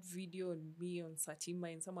at that video on me on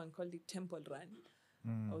Satima and someone called it Temple Run.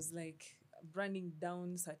 I was like running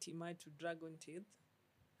down Satima to Dragon Teeth.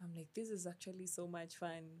 I'm like, this is actually so much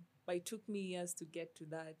fun. But it took me years to get to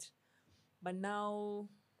that. But now,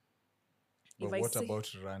 But what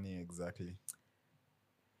about running exactly?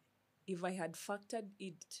 If I had factored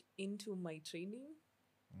it into my training,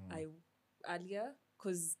 earlier,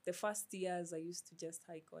 because the first years I used to just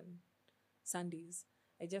hike on Sundays.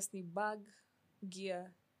 I just need bag,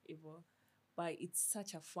 gear, evo. But it's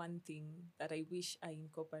such a fun thing that I wish I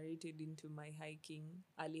incorporated into my hiking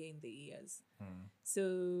earlier in the years.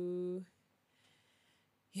 So,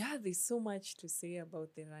 yeah, there's so much to say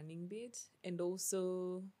about the running bit. And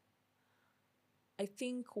also, I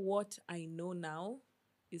think what I know now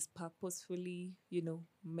is purposefully,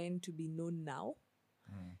 meant to be known now.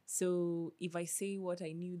 So if I say what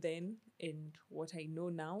I knew then and what I know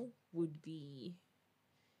now would be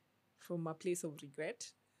from a place of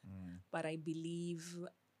regret. But I believe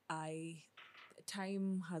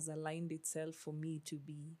time has aligned itself for me to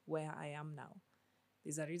be where I am now.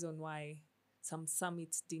 There's a reason why some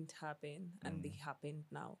summits didn't happen and they happened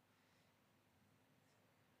now.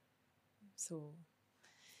 So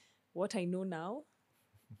what I know now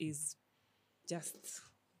is just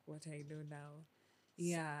what I know now.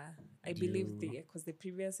 Yeah, I believe because the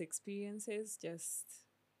previous experiences just,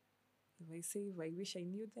 if I wish I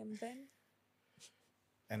knew them then.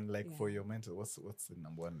 And like for your mentor, what's the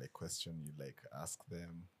number one like question you like ask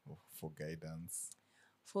them for guidance?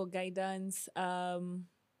 For guidance, at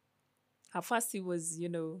first it was,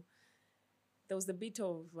 there was a bit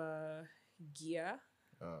of gear.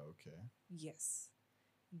 Oh, okay. Yes,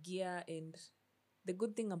 gear, and the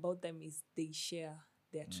good thing about them is they share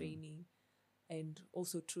their training and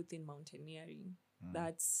also truth in mountaineering.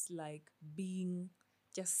 That's like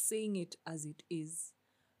just saying it as it is,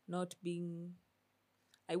 not being,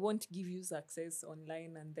 I won't give you success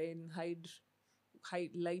online and then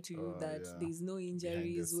lie to you that there's no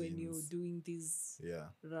injuries when you're doing these,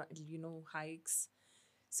 hikes.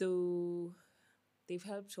 So they've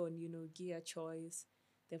helped on, gear choice.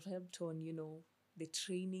 They've helped on, the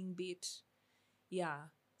training bit. Yeah.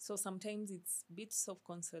 So sometimes it's bits of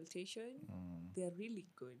consultation. They're really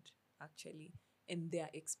good, actually, and their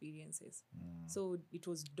experiences. So it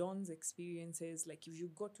was Don's experiences. Like if you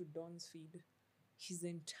go to Don's feed, his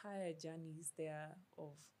entire journey is there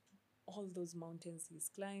of all those mountains he's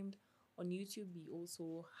climbed. On YouTube, he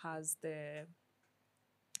also has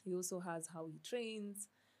how he trains,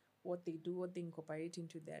 what they do, what they incorporate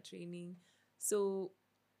into their training. So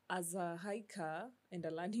as a hiker and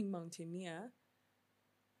a learning mountaineer,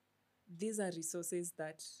 these are resources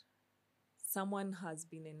that someone has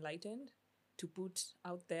been enlightened to put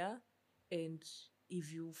out there. And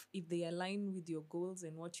if they align with your goals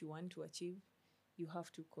and what you want to achieve, you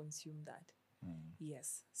have to consume that.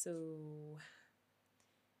 Yes. So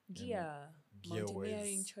gear,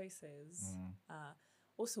 mountaineering Gear-wise. choices,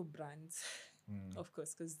 also brands, of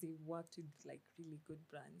course, because they worked with like really good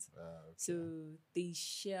brands. Okay. So they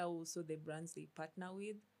share also the brands they partner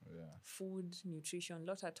with. Yeah. Food, nutrition.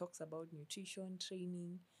 Lotta talks about nutrition,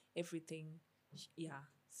 training, everything. Yeah.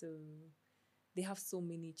 So they have so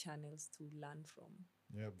many channels to learn from.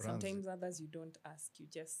 Yeah, brands. Sometimes others you don't ask, you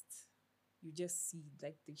just see,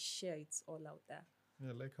 like they share, it's all out there.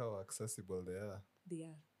 Yeah, I like how accessible they are.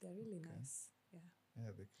 They're really nice. Yeah.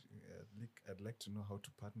 Yeah, I'd like to know how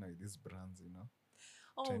to partner with these brands,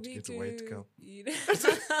 Oh, Trying to me get too. White Cup.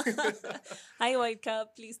 Hi, White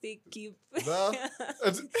Cup. Please take keep.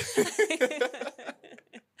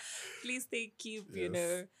 Please take keep.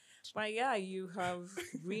 Yes. But yeah, you have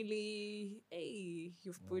really, hey,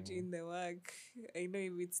 you've put in the work. I know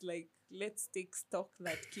if it's like, let's take stock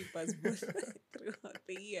that keep us both throughout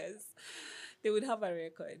the years, they would have a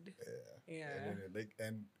record. Yeah.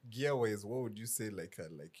 And gear wise, what would you say like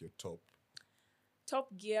your Top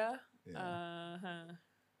gear.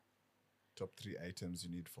 top 3 items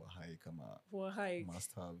you need for hike? For hike.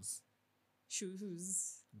 Must haves.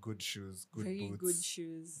 Shoes. Good shoes. Good Very boots. good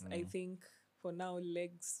shoes. I think for now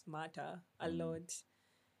legs matter a lot.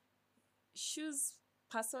 Shoes,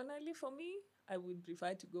 personally for me, I would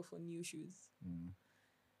prefer to go for new shoes.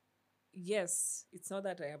 Yes, it's not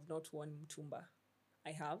that I have not worn Mutumba.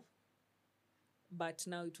 I have. But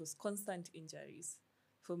now it was constant injuries.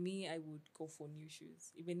 For me, I would go for new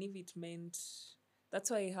shoes. Even if it meant...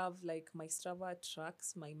 That's why I have like my Strava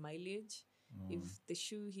tracks, my mileage. If the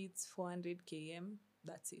shoe hits 400 km,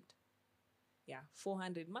 that's it. Yeah,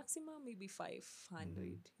 400 maximum, maybe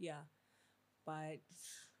 500. Yeah. But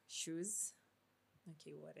shoes.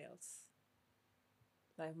 Okay, what else?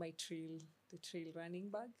 I have my the trail running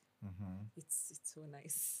bag. It's so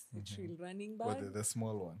nice. The trail running bag. What, the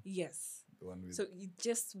small one? Yes. The one with... So you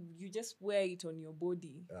just wear it on your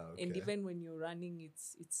body, okay. and even when you're running,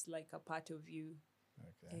 it's like a part of you.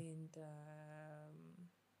 Okay. And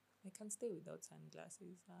I can stay without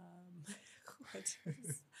sunglasses. What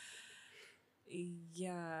else?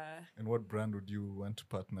 Yeah. And what brand would you want to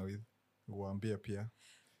partner with? Wambia Pia.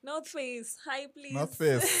 North Face. Hi, please. North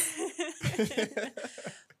Face.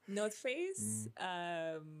 North Face.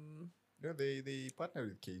 Yeah, they partner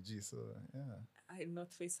with KG, so yeah.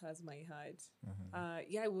 North Face has my heart.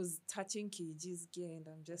 I was touching KG's gear and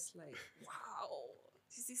I'm just like, wow,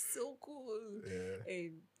 this is so cool. Yeah.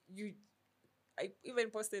 And I even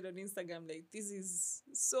posted on Instagram, like, this is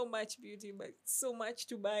so much beauty, but so much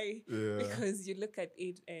to buy. Yeah. Because you look at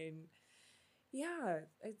it and yeah,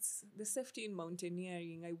 it's the safety in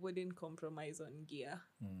mountaineering. I wouldn't compromise on gear.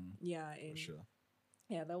 Yeah. And for sure.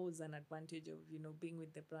 Yeah, that was an advantage of, being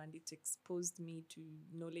with the brand. It exposed me to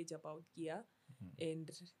knowledge about gear. And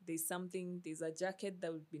there's a jacket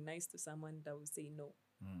that would be nice to someone that would say, no,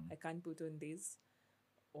 I can't put on this,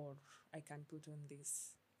 or I can put on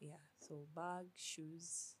this. Yeah, so bag,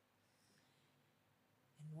 shoes,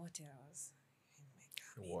 and what else?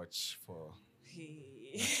 Watch for Hey.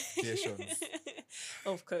 notifications.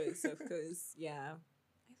 Of course, yeah.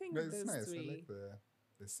 I think No, it's those nice. three. I like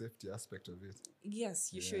the safety aspect of it.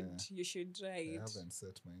 Yes, you should try I it. haven't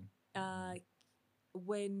set mine.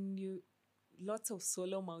 Lots of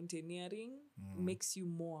solo mountaineering makes you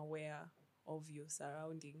more aware of your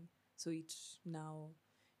surrounding. So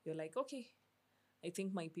you're like, okay, I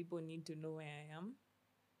think my people need to know where I am.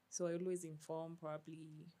 So I always inform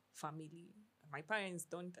probably family. My parents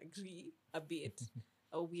don't agree a bit.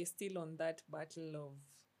 We are still on that battle of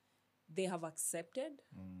they have accepted,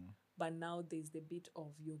 but now there's the bit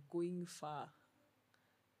of you're going far.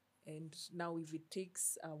 And now if it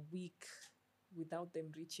takes a week without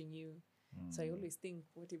them reaching you. So I always think,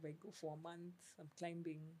 what if I go for a month? I'm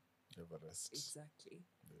climbing Everest. Exactly.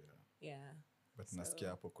 Yeah. Yeah. But nasikia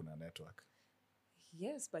hapo kuna network.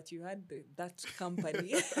 Yes, but you had that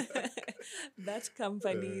company. That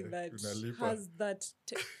company that unalipa. has that.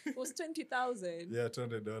 It was $20,000. Yeah,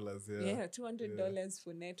 $200. Yeah, $200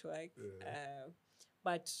 for network.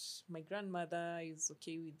 But my grandmother is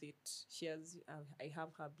okay with it. She has. I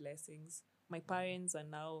have her blessings. My parents are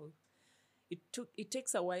now. It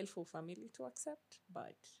takes a while for family to accept,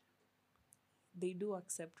 but they do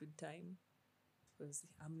accept with time. Because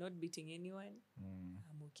I'm not beating anyone.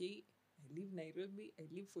 I'm okay. I live Nairobi. I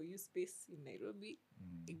live for you space in Nairobi.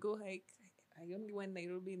 I go hike. I only want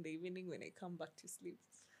Nairobi in the evening when I come back to sleep.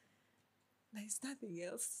 There's nothing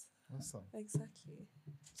else. Awesome. Exactly.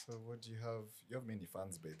 So what do you have? You have many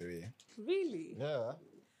fans, by the way. Really? Yeah.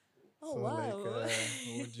 Oh, So like, wow. what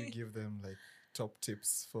would you give them like top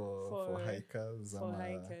tips for For hikers? for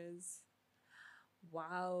hikers.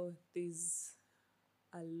 Wow, there's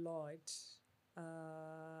a lot.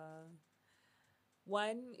 Uh,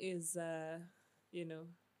 one is, you know,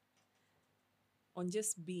 on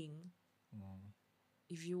just being.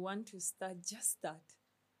 If you want to start, just start.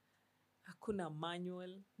 Hakuna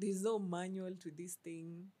manual. There's no manual to this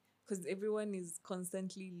thing because everyone is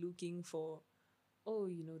constantly looking for, oh,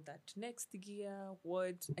 that next gear.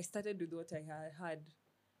 What I started with what I had.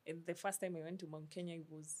 And the first time I went to Mount Kenya,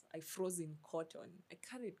 I froze in cotton. I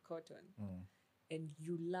carried cotton. And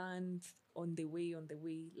you learn on the way,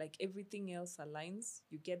 like everything else aligns.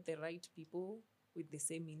 You get the right people with the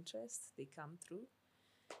same interests, they come through.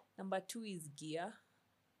 Number 2 is gear.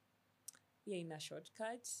 Yeah, in a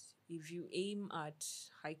shortcut, if you aim at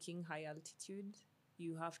hiking high altitude,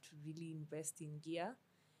 you have to really invest in gear.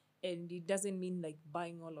 And it doesn't mean like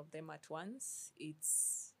buying all of them at once.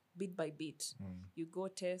 It's bit by bit. You go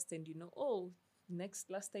test and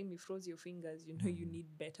last time you froze your fingers, you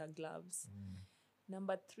need better gloves.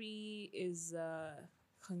 Number 3 is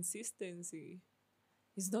consistency.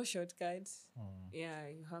 It's no shortcut. Yeah,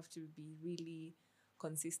 you have to be really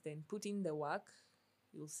consistent. Put in the work,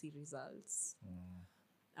 you'll see results.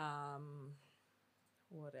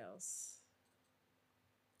 What else?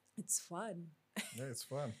 It's fun. Yeah, it's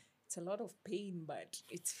fun. It's a lot of pain, but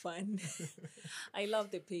it's fun. I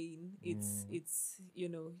love the pain. It's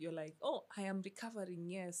you're like, oh, I am recovering,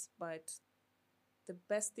 yes, but the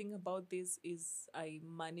best thing about this is I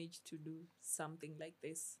managed to do something like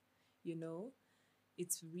this.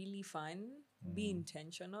 It's really fun. Be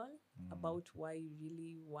intentional about why you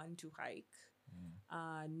really want to hike.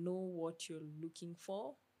 Know what you're looking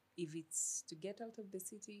for. If it's to get out of the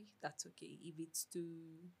city, that's okay. If it's to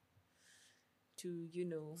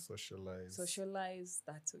socialize,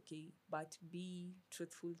 that's okay. But be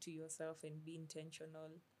truthful to yourself and be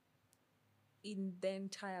intentional in the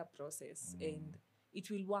entire process, and it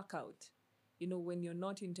will work out. When you're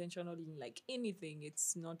not intentional in like anything,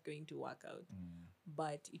 it's not going to work out.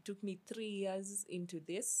 But it took me 3 years into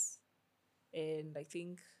this, and I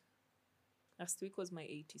think last week was my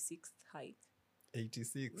 86th hike.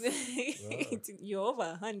 86. Wow. You're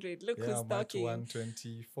over 100. Look who's I'm at talking.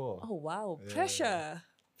 124. Oh, wow. Pressure.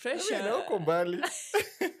 I mean, hauko mbali.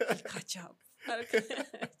 I'll catch up.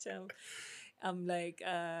 I'm like,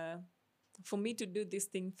 for me to do this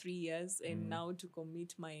thing 3 years and now to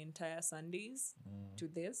commit my entire Sundays to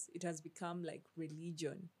this, it has become like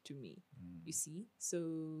religion to me, you see?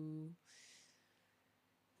 So,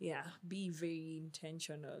 yeah, be very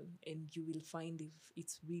intentional and you will find if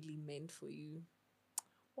it's really meant for you.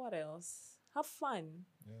 What else? Have fun.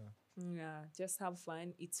 Yeah, just have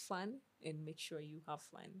fun. It's fun and make sure you have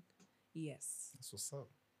fun. Yes. That's what's up.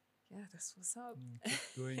 Yeah, that's what's up.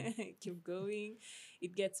 Keep going. Keep going.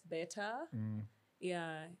 It gets better.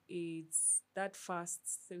 Yeah, it's that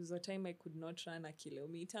fast. There was a time I could not run a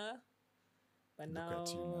kilometer. But Look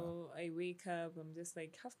at you now. I wake up, I'm just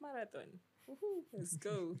like, half marathon. Woohoo, let's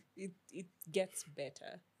go. It gets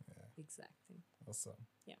better. Yeah. Exactly. Awesome.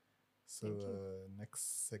 Yeah. So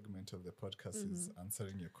next segment of the podcast is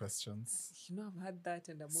answering your questions. I've had that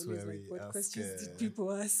and I'm So always where like, we what ask, questions did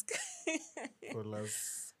people ask?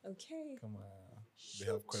 Callers, Okay. come on. They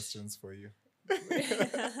have questions for you.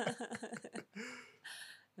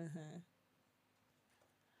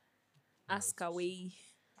 Ask away.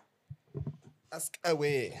 Ask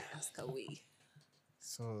away. Ask away.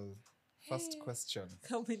 So, first question.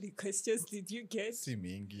 How many questions did you get? Si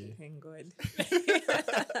mingi. Thank God.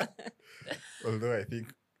 Although I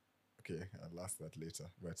think, okay, I'll ask that later.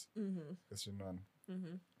 But question 1.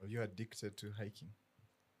 Are you addicted to hiking?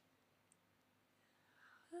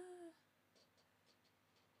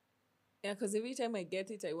 Yeah, because every time I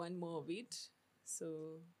get it, I want more of it.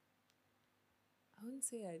 So I wouldn't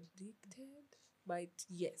say addicted, but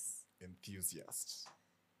yes. Enthusiast.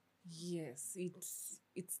 Yes,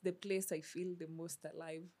 it's the place I feel the most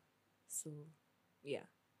alive. So, yeah.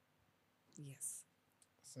 Yes.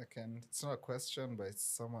 Second, it's not a question, but it's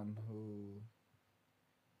someone who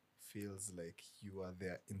feels like you are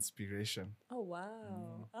their inspiration. Oh,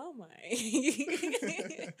 wow. Oh, my.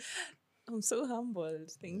 I'm so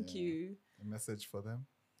humbled. Thank you. A message for them?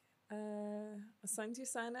 Asante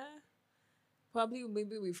sana. Probably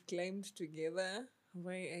maybe we've climbed together.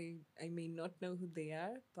 Why I may not know who they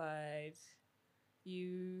are, but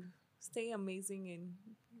you stay amazing and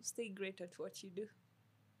stay great at what you do.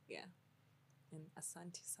 Yeah. And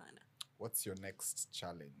asante sana. What's your next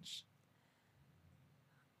challenge?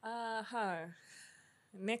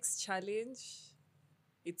 Next challenge,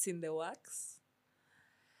 it's in the works.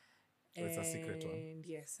 Oh, it's a secret one. And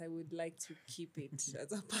yes, I would like to keep it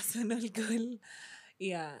as a personal goal.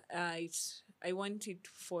 Yeah, I want it to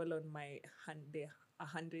fall on my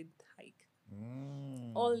 100th hike.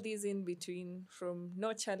 Mm. All these in between, from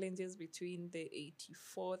no challenges between the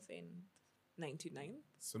 84th and 99.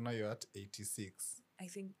 So now you're at 86. I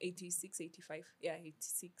think 86, 85. Yeah,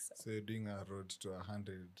 86. So you're doing a road to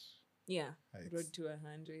 100. Yeah, Hikes. road to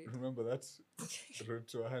 100. Remember that road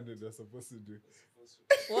to 100 you're supposed to do.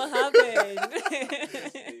 What happened?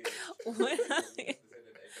 What happened?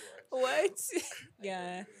 What?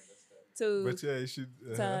 Yeah. So But yeah, you should.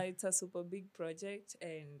 it's a super big project,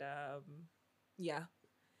 and yeah,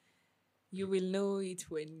 you will know it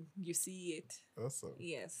when you see it. Awesome.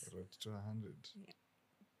 Yes. Road to 100. Yeah.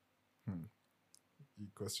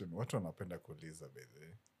 Hii question, watu wanapenda kuuliza by the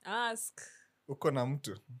way. Ask. Uko na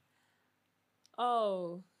mtu?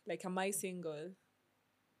 Oh, like, am I single?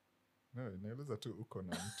 No, inauliza tu uko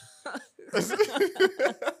na mtu.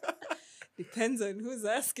 Depends on who's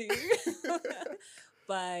asking.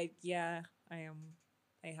 But yeah, I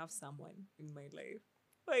have someone in my life.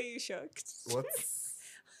 Why are you shocked?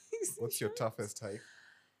 What's your toughest hike?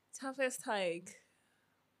 Toughest hike?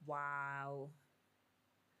 Wow.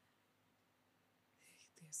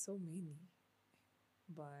 There's so many.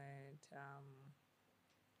 But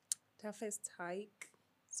toughest hike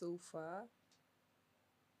so far?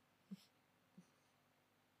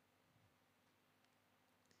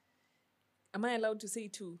 Am I allowed to say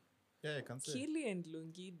two? Yeah, I can say. Kili and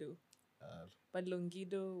Longido. But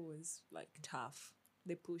Longido was like tough.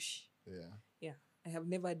 The push. Yeah. Yeah. I have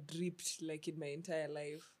never dripped like in my entire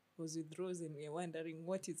life. I was with Rose and we were wondering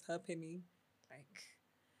what is happening. Like,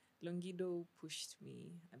 Longido pushed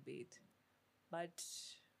me a bit. But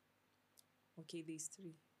okay, there's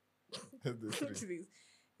three.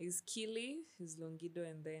 There's Kili, there's Longido,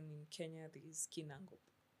 and then in Kenya there's Kinango.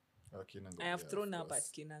 Oh, Kinango. I have thrown up at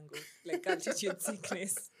Kinango, like altitude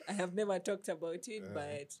sickness. I have never talked about it,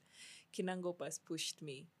 but Kinango has pushed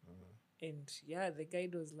me. And yeah, the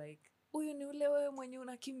guide was like, "Huyu ni ule wewe mwenye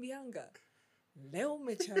unakimbianga. Leo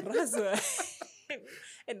umecharazwa."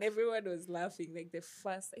 And everyone was laughing. Like I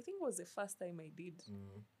think it was the first time I did.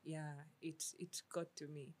 Yeah, it got to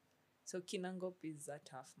me. So Kinangop is a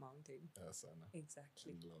tough mountain.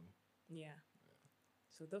 Exactly. Long. Yeah.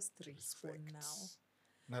 So those three for now.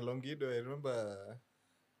 Na Longido, I remember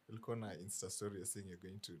ulikuwa na Insta story saying you're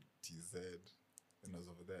going to TZ. And I was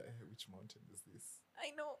over there, which mountain is this?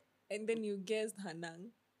 I know. And then you guessed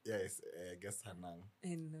Hanang. Yes, I guess Hanang.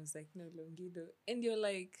 And I was like, no, Longido. And you're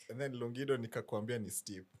like... And then Longido nikakwambia ni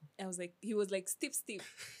steep. I was like, he was like, steep.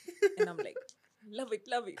 And I'm like, love it.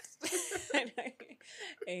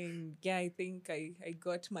 And yeah, I think I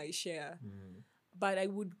got my share. But I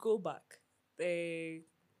would go back.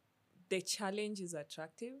 The challenge is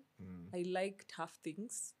attractive. I like tough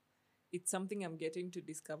things. It's something I'm getting to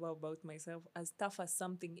discover about myself. As tough as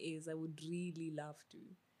something is, I would really love to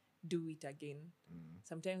do it again.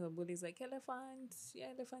 Sometimes my body's like, elephant. Yeah,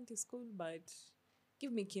 elephant is cool, but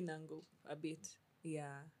give me Kinango a bit.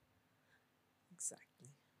 Yeah, exactly.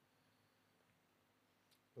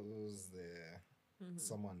 Who's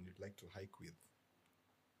someone you'd like to hike with?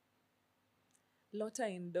 Lotta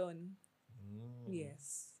and Dawn.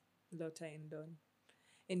 Yes, Lotta and Dawn.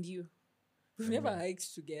 And you? We've never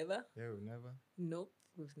hiked together. Yeah, we've never. Nope,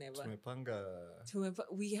 we've never.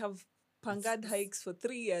 We have pangad hikes for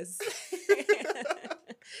 3 years.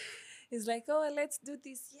 It's like, oh, let's do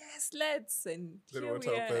this. Yes, let's. And then here what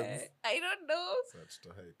we happens? I don't know. Such to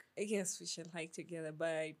hike. I guess we shall hike together.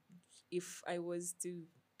 But if I was to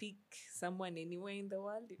pick someone anywhere in the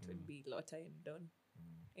world, it would be Lotta and Dawn.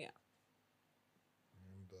 Yeah.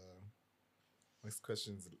 And next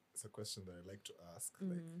question is a question that I like to ask.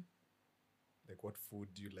 Like what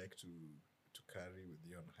food do you like to carry with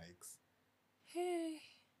you on hikes? Hey.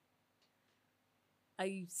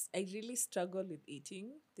 I really struggle with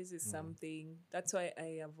eating. This is something, that's why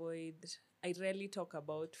I rarely talk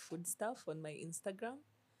about food stuff on my Instagram,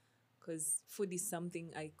 because food is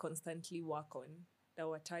something I constantly work on. There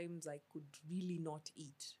were times I could really not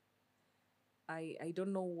eat. I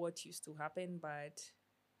don't know what used to happen, but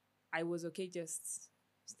I was okay just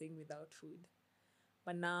staying without food.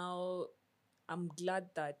 But now I'm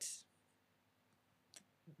glad that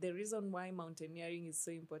the reason why mountaineering is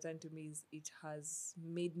so important to me is it has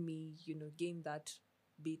made me, gain that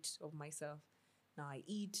bit of myself. Now I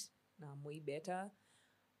eat, now I'm way better.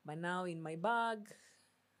 But now in my bag,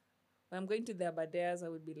 when I'm going to the Aberdares, I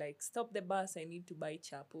would be like, stop the bus, I need to buy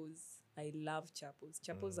chapos. I love chapos.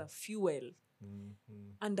 Chapos are fuel.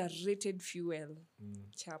 Underrated fuel.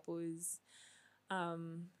 Chapos.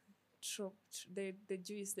 the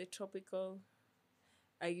juice, the tropical.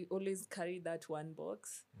 I always carry that one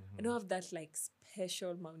box. I don't have that like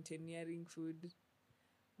special mountaineering food,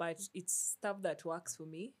 but it's stuff that works for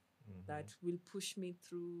me, that will push me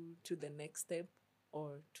through to the next step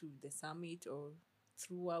or to the summit or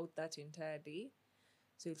throughout that entire day.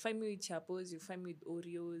 So you'll find me with chapos, you'll find me with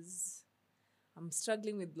Oreos. I'm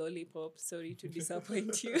struggling with lollipops. Sorry to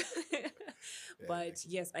disappoint you. But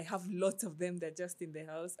yes, I have lots of them. They're just in the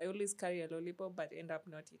house. I always carry a lollipop, but end up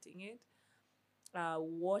not eating it.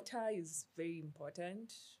 Water is very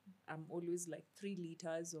important. I'm always like 3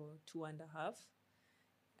 liters or 2.5.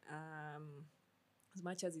 Um, as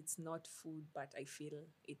much as it's not food, but I feel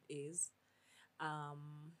it is.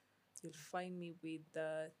 Um, you'll find me with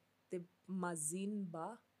the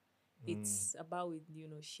mazimba. It's about with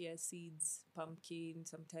chia seeds, pumpkin,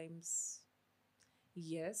 sometimes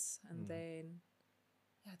yes, and then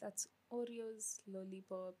yeah, that's Oreos,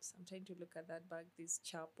 lollipops. I'm trying to look at that bag. These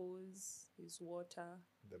chapos, there's water,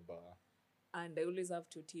 The bar. and I always have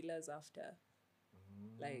tortillas after,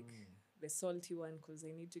 like the salty one, because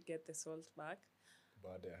I need to get the salt back.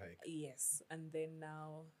 Bar the hike. Yes, and then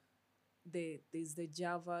now there's the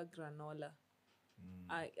Java granola.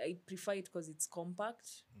 I prefer it because it's compact.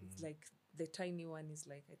 It's like the tiny one is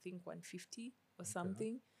like I think 150 or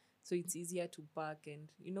something, so it's easier to pack. And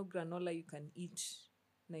granola you can eat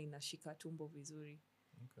na inashika tumbo vizuri.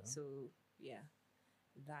 Okay. So yeah,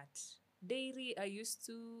 that dairy I used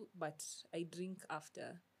to, but I drink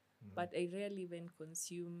after. But I rarely even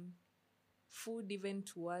consume food even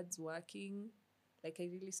towards working. Like I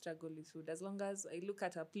really struggle with food. As long as I look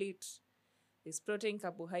at a plate, there's protein,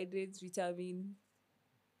 carbohydrates, vitamin,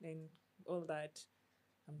 and all that.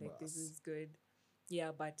 I'm like, this is good.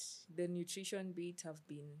 Yeah, but the nutrition bit, I've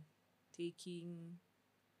been taking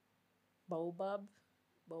baobab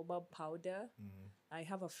powder. I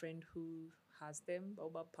have a friend who has them,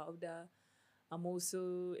 baobab powder. I'm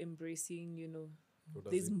also embracing, What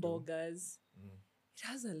does these it do? mbogas. It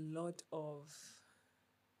has a lot of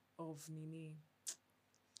nini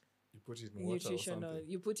You put it in water or nutritional. something?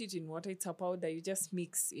 You put it in water. It's a powder. You just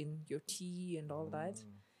mix in your tea and all that.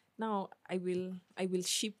 Now I will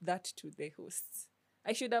ship that to the hosts.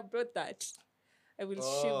 I should have brought that. I will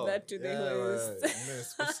ship that to the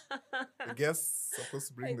host. Right. The guest's supposed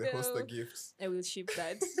to bring the host a gift. I will ship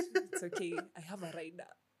that. It's okay. I have a rider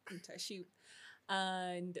to ship.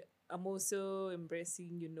 And I'm also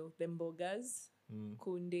embracing, the mbogas,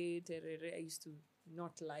 kunde, terere. I used to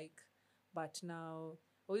not like, but now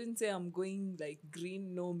I wouldn't say I'm going like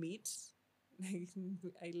green, no meat.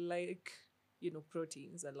 I like,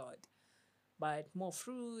 proteins a lot. But more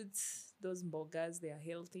fruits, those mbogas, they are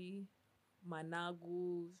healthy.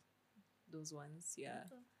 Managu, those ones, yeah.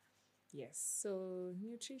 Okay. Yes. So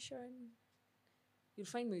nutrition, you'll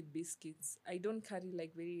find me with biscuits. I don't carry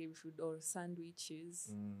like very heavy food or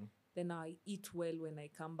sandwiches. Then I eat well when I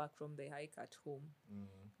come back from the hike at home.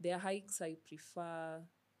 There are hikes I prefer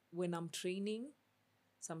when I'm training.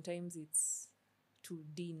 Sometimes it's to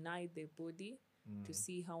deny the body to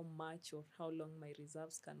see how much or how long my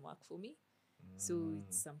reserves can work for me. So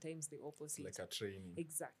it's sometimes the opposite. It's like a training.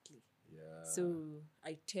 Exactly. Yeah. So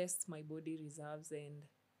I test my body reserves, and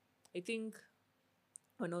I think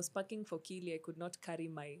when I was packing for Kili, I could not carry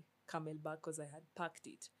my camelback because I had packed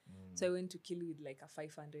it. So I went to Kili with like a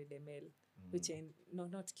 500 ml, which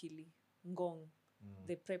not Kili, Ngong,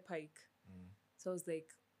 the prep hike. So I was like,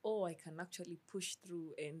 oh, I can actually push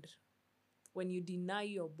through. And when you deny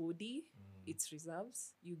your body its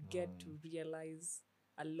reserves, you get to realize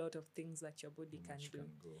a lot of things that your body can do.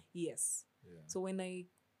 Yes. Yeah. So when I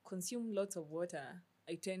consume lots of water,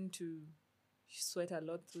 I tend to sweat a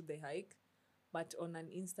lot through the hike. But on an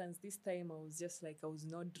instance, this time I was just like, I was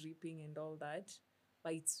not dripping and all that.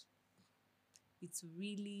 But it's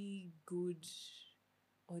really good.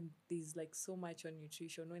 There's like so much on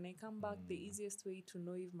nutrition. When I come back, the easiest way to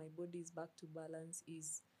know if my body is back to balance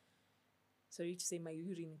is, sorry to say, my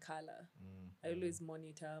urine color. I always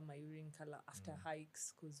monitor my urine color after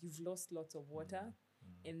hikes because you've lost lots of water.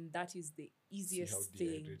 And that is the easiest See how thing.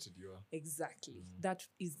 dehydrated you are. Exactly. That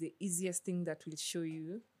is the easiest thing that will show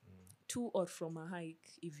you to or from a hike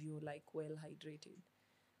if you're like well hydrated.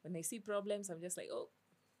 When I see problems, I'm just like, oh,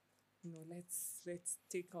 let's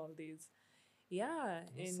take all these. Yeah.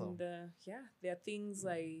 Awesome. And there are things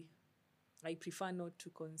I prefer not to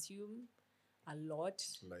consume a lot.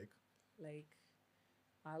 Like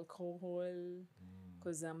alcohol,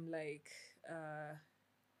 because I'm like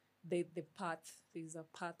the path, there's a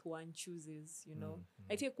path one chooses,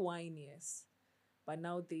 I take wine, yes, but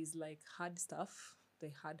now there's like hard stuff,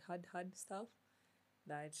 the hard stuff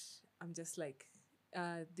that I'm just like,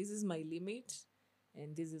 this is my limit,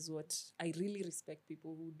 and this is what I really respect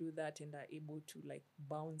people who do that and are able to like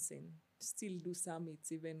bounce and still do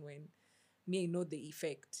summits even when me I know the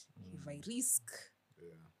effect. If I risk,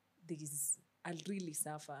 this I'll really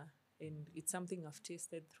suffer, and it's something I've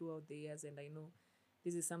tasted throughout the years, and I know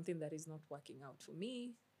this is something that is not working out for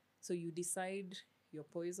me. So you decide your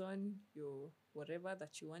poison, your whatever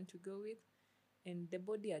that you want to go with, and the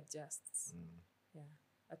body adjusts. Yeah.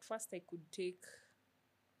 At first I could take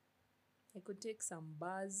some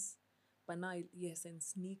bars, but now yes, and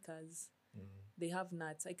sneakers. They have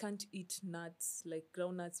nuts. I can't eat nuts like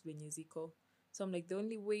groundnuts venye ziko. So I'm like, the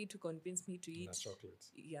only way to convince me to eat chocolate.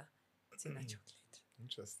 Yeah, it's in a chocolate.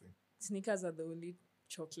 Interesting. Sneakers are the only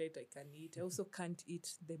chocolate I can eat. I also can't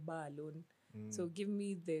eat the bar alone. So give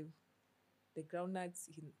me the groundnuts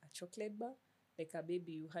in a chocolate bar. Like a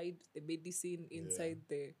baby, you hide the medicine inside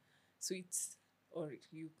the sweets, or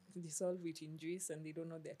you dissolve it in juice and they don't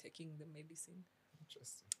know they're taking the medicine.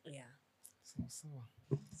 Interesting. Yeah. So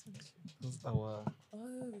those our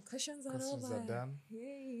The questions are questions over. are done.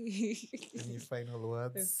 Yay. Any final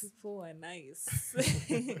words? People are nice.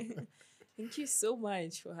 Thank you so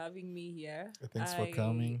much for having me here. Thanks for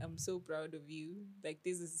coming. I'm so proud of you. Like,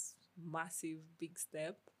 this is massive, big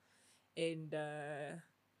step. And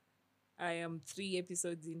I am 3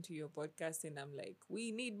 episodes into your podcast and I'm like,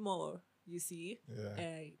 we need more. You see?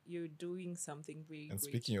 Yeah. You're doing something very And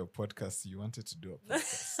great. speaking of podcasts, you wanted to do a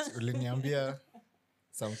podcast. Uliniambia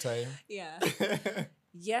sometime. Yeah.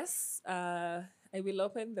 Yes, I will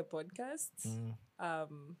open the podcast.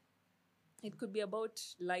 It could be about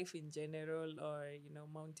life in general or,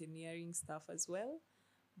 mountaineering stuff as well.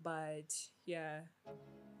 But yeah,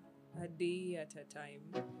 a day at a time.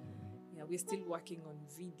 Yeah, we're still working on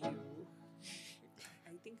video.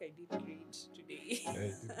 I think I did great today. Yeah,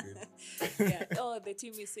 you did good. Yeah. Oh, the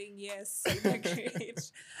team is saying yes. You did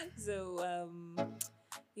great. So,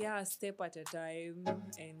 yeah, step at a time,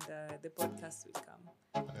 and the podcast will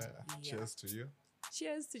come. Cheers to you.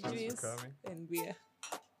 Cheers to Thanks juice for coming. and beer.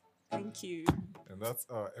 Thank you. And that's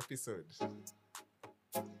our episode.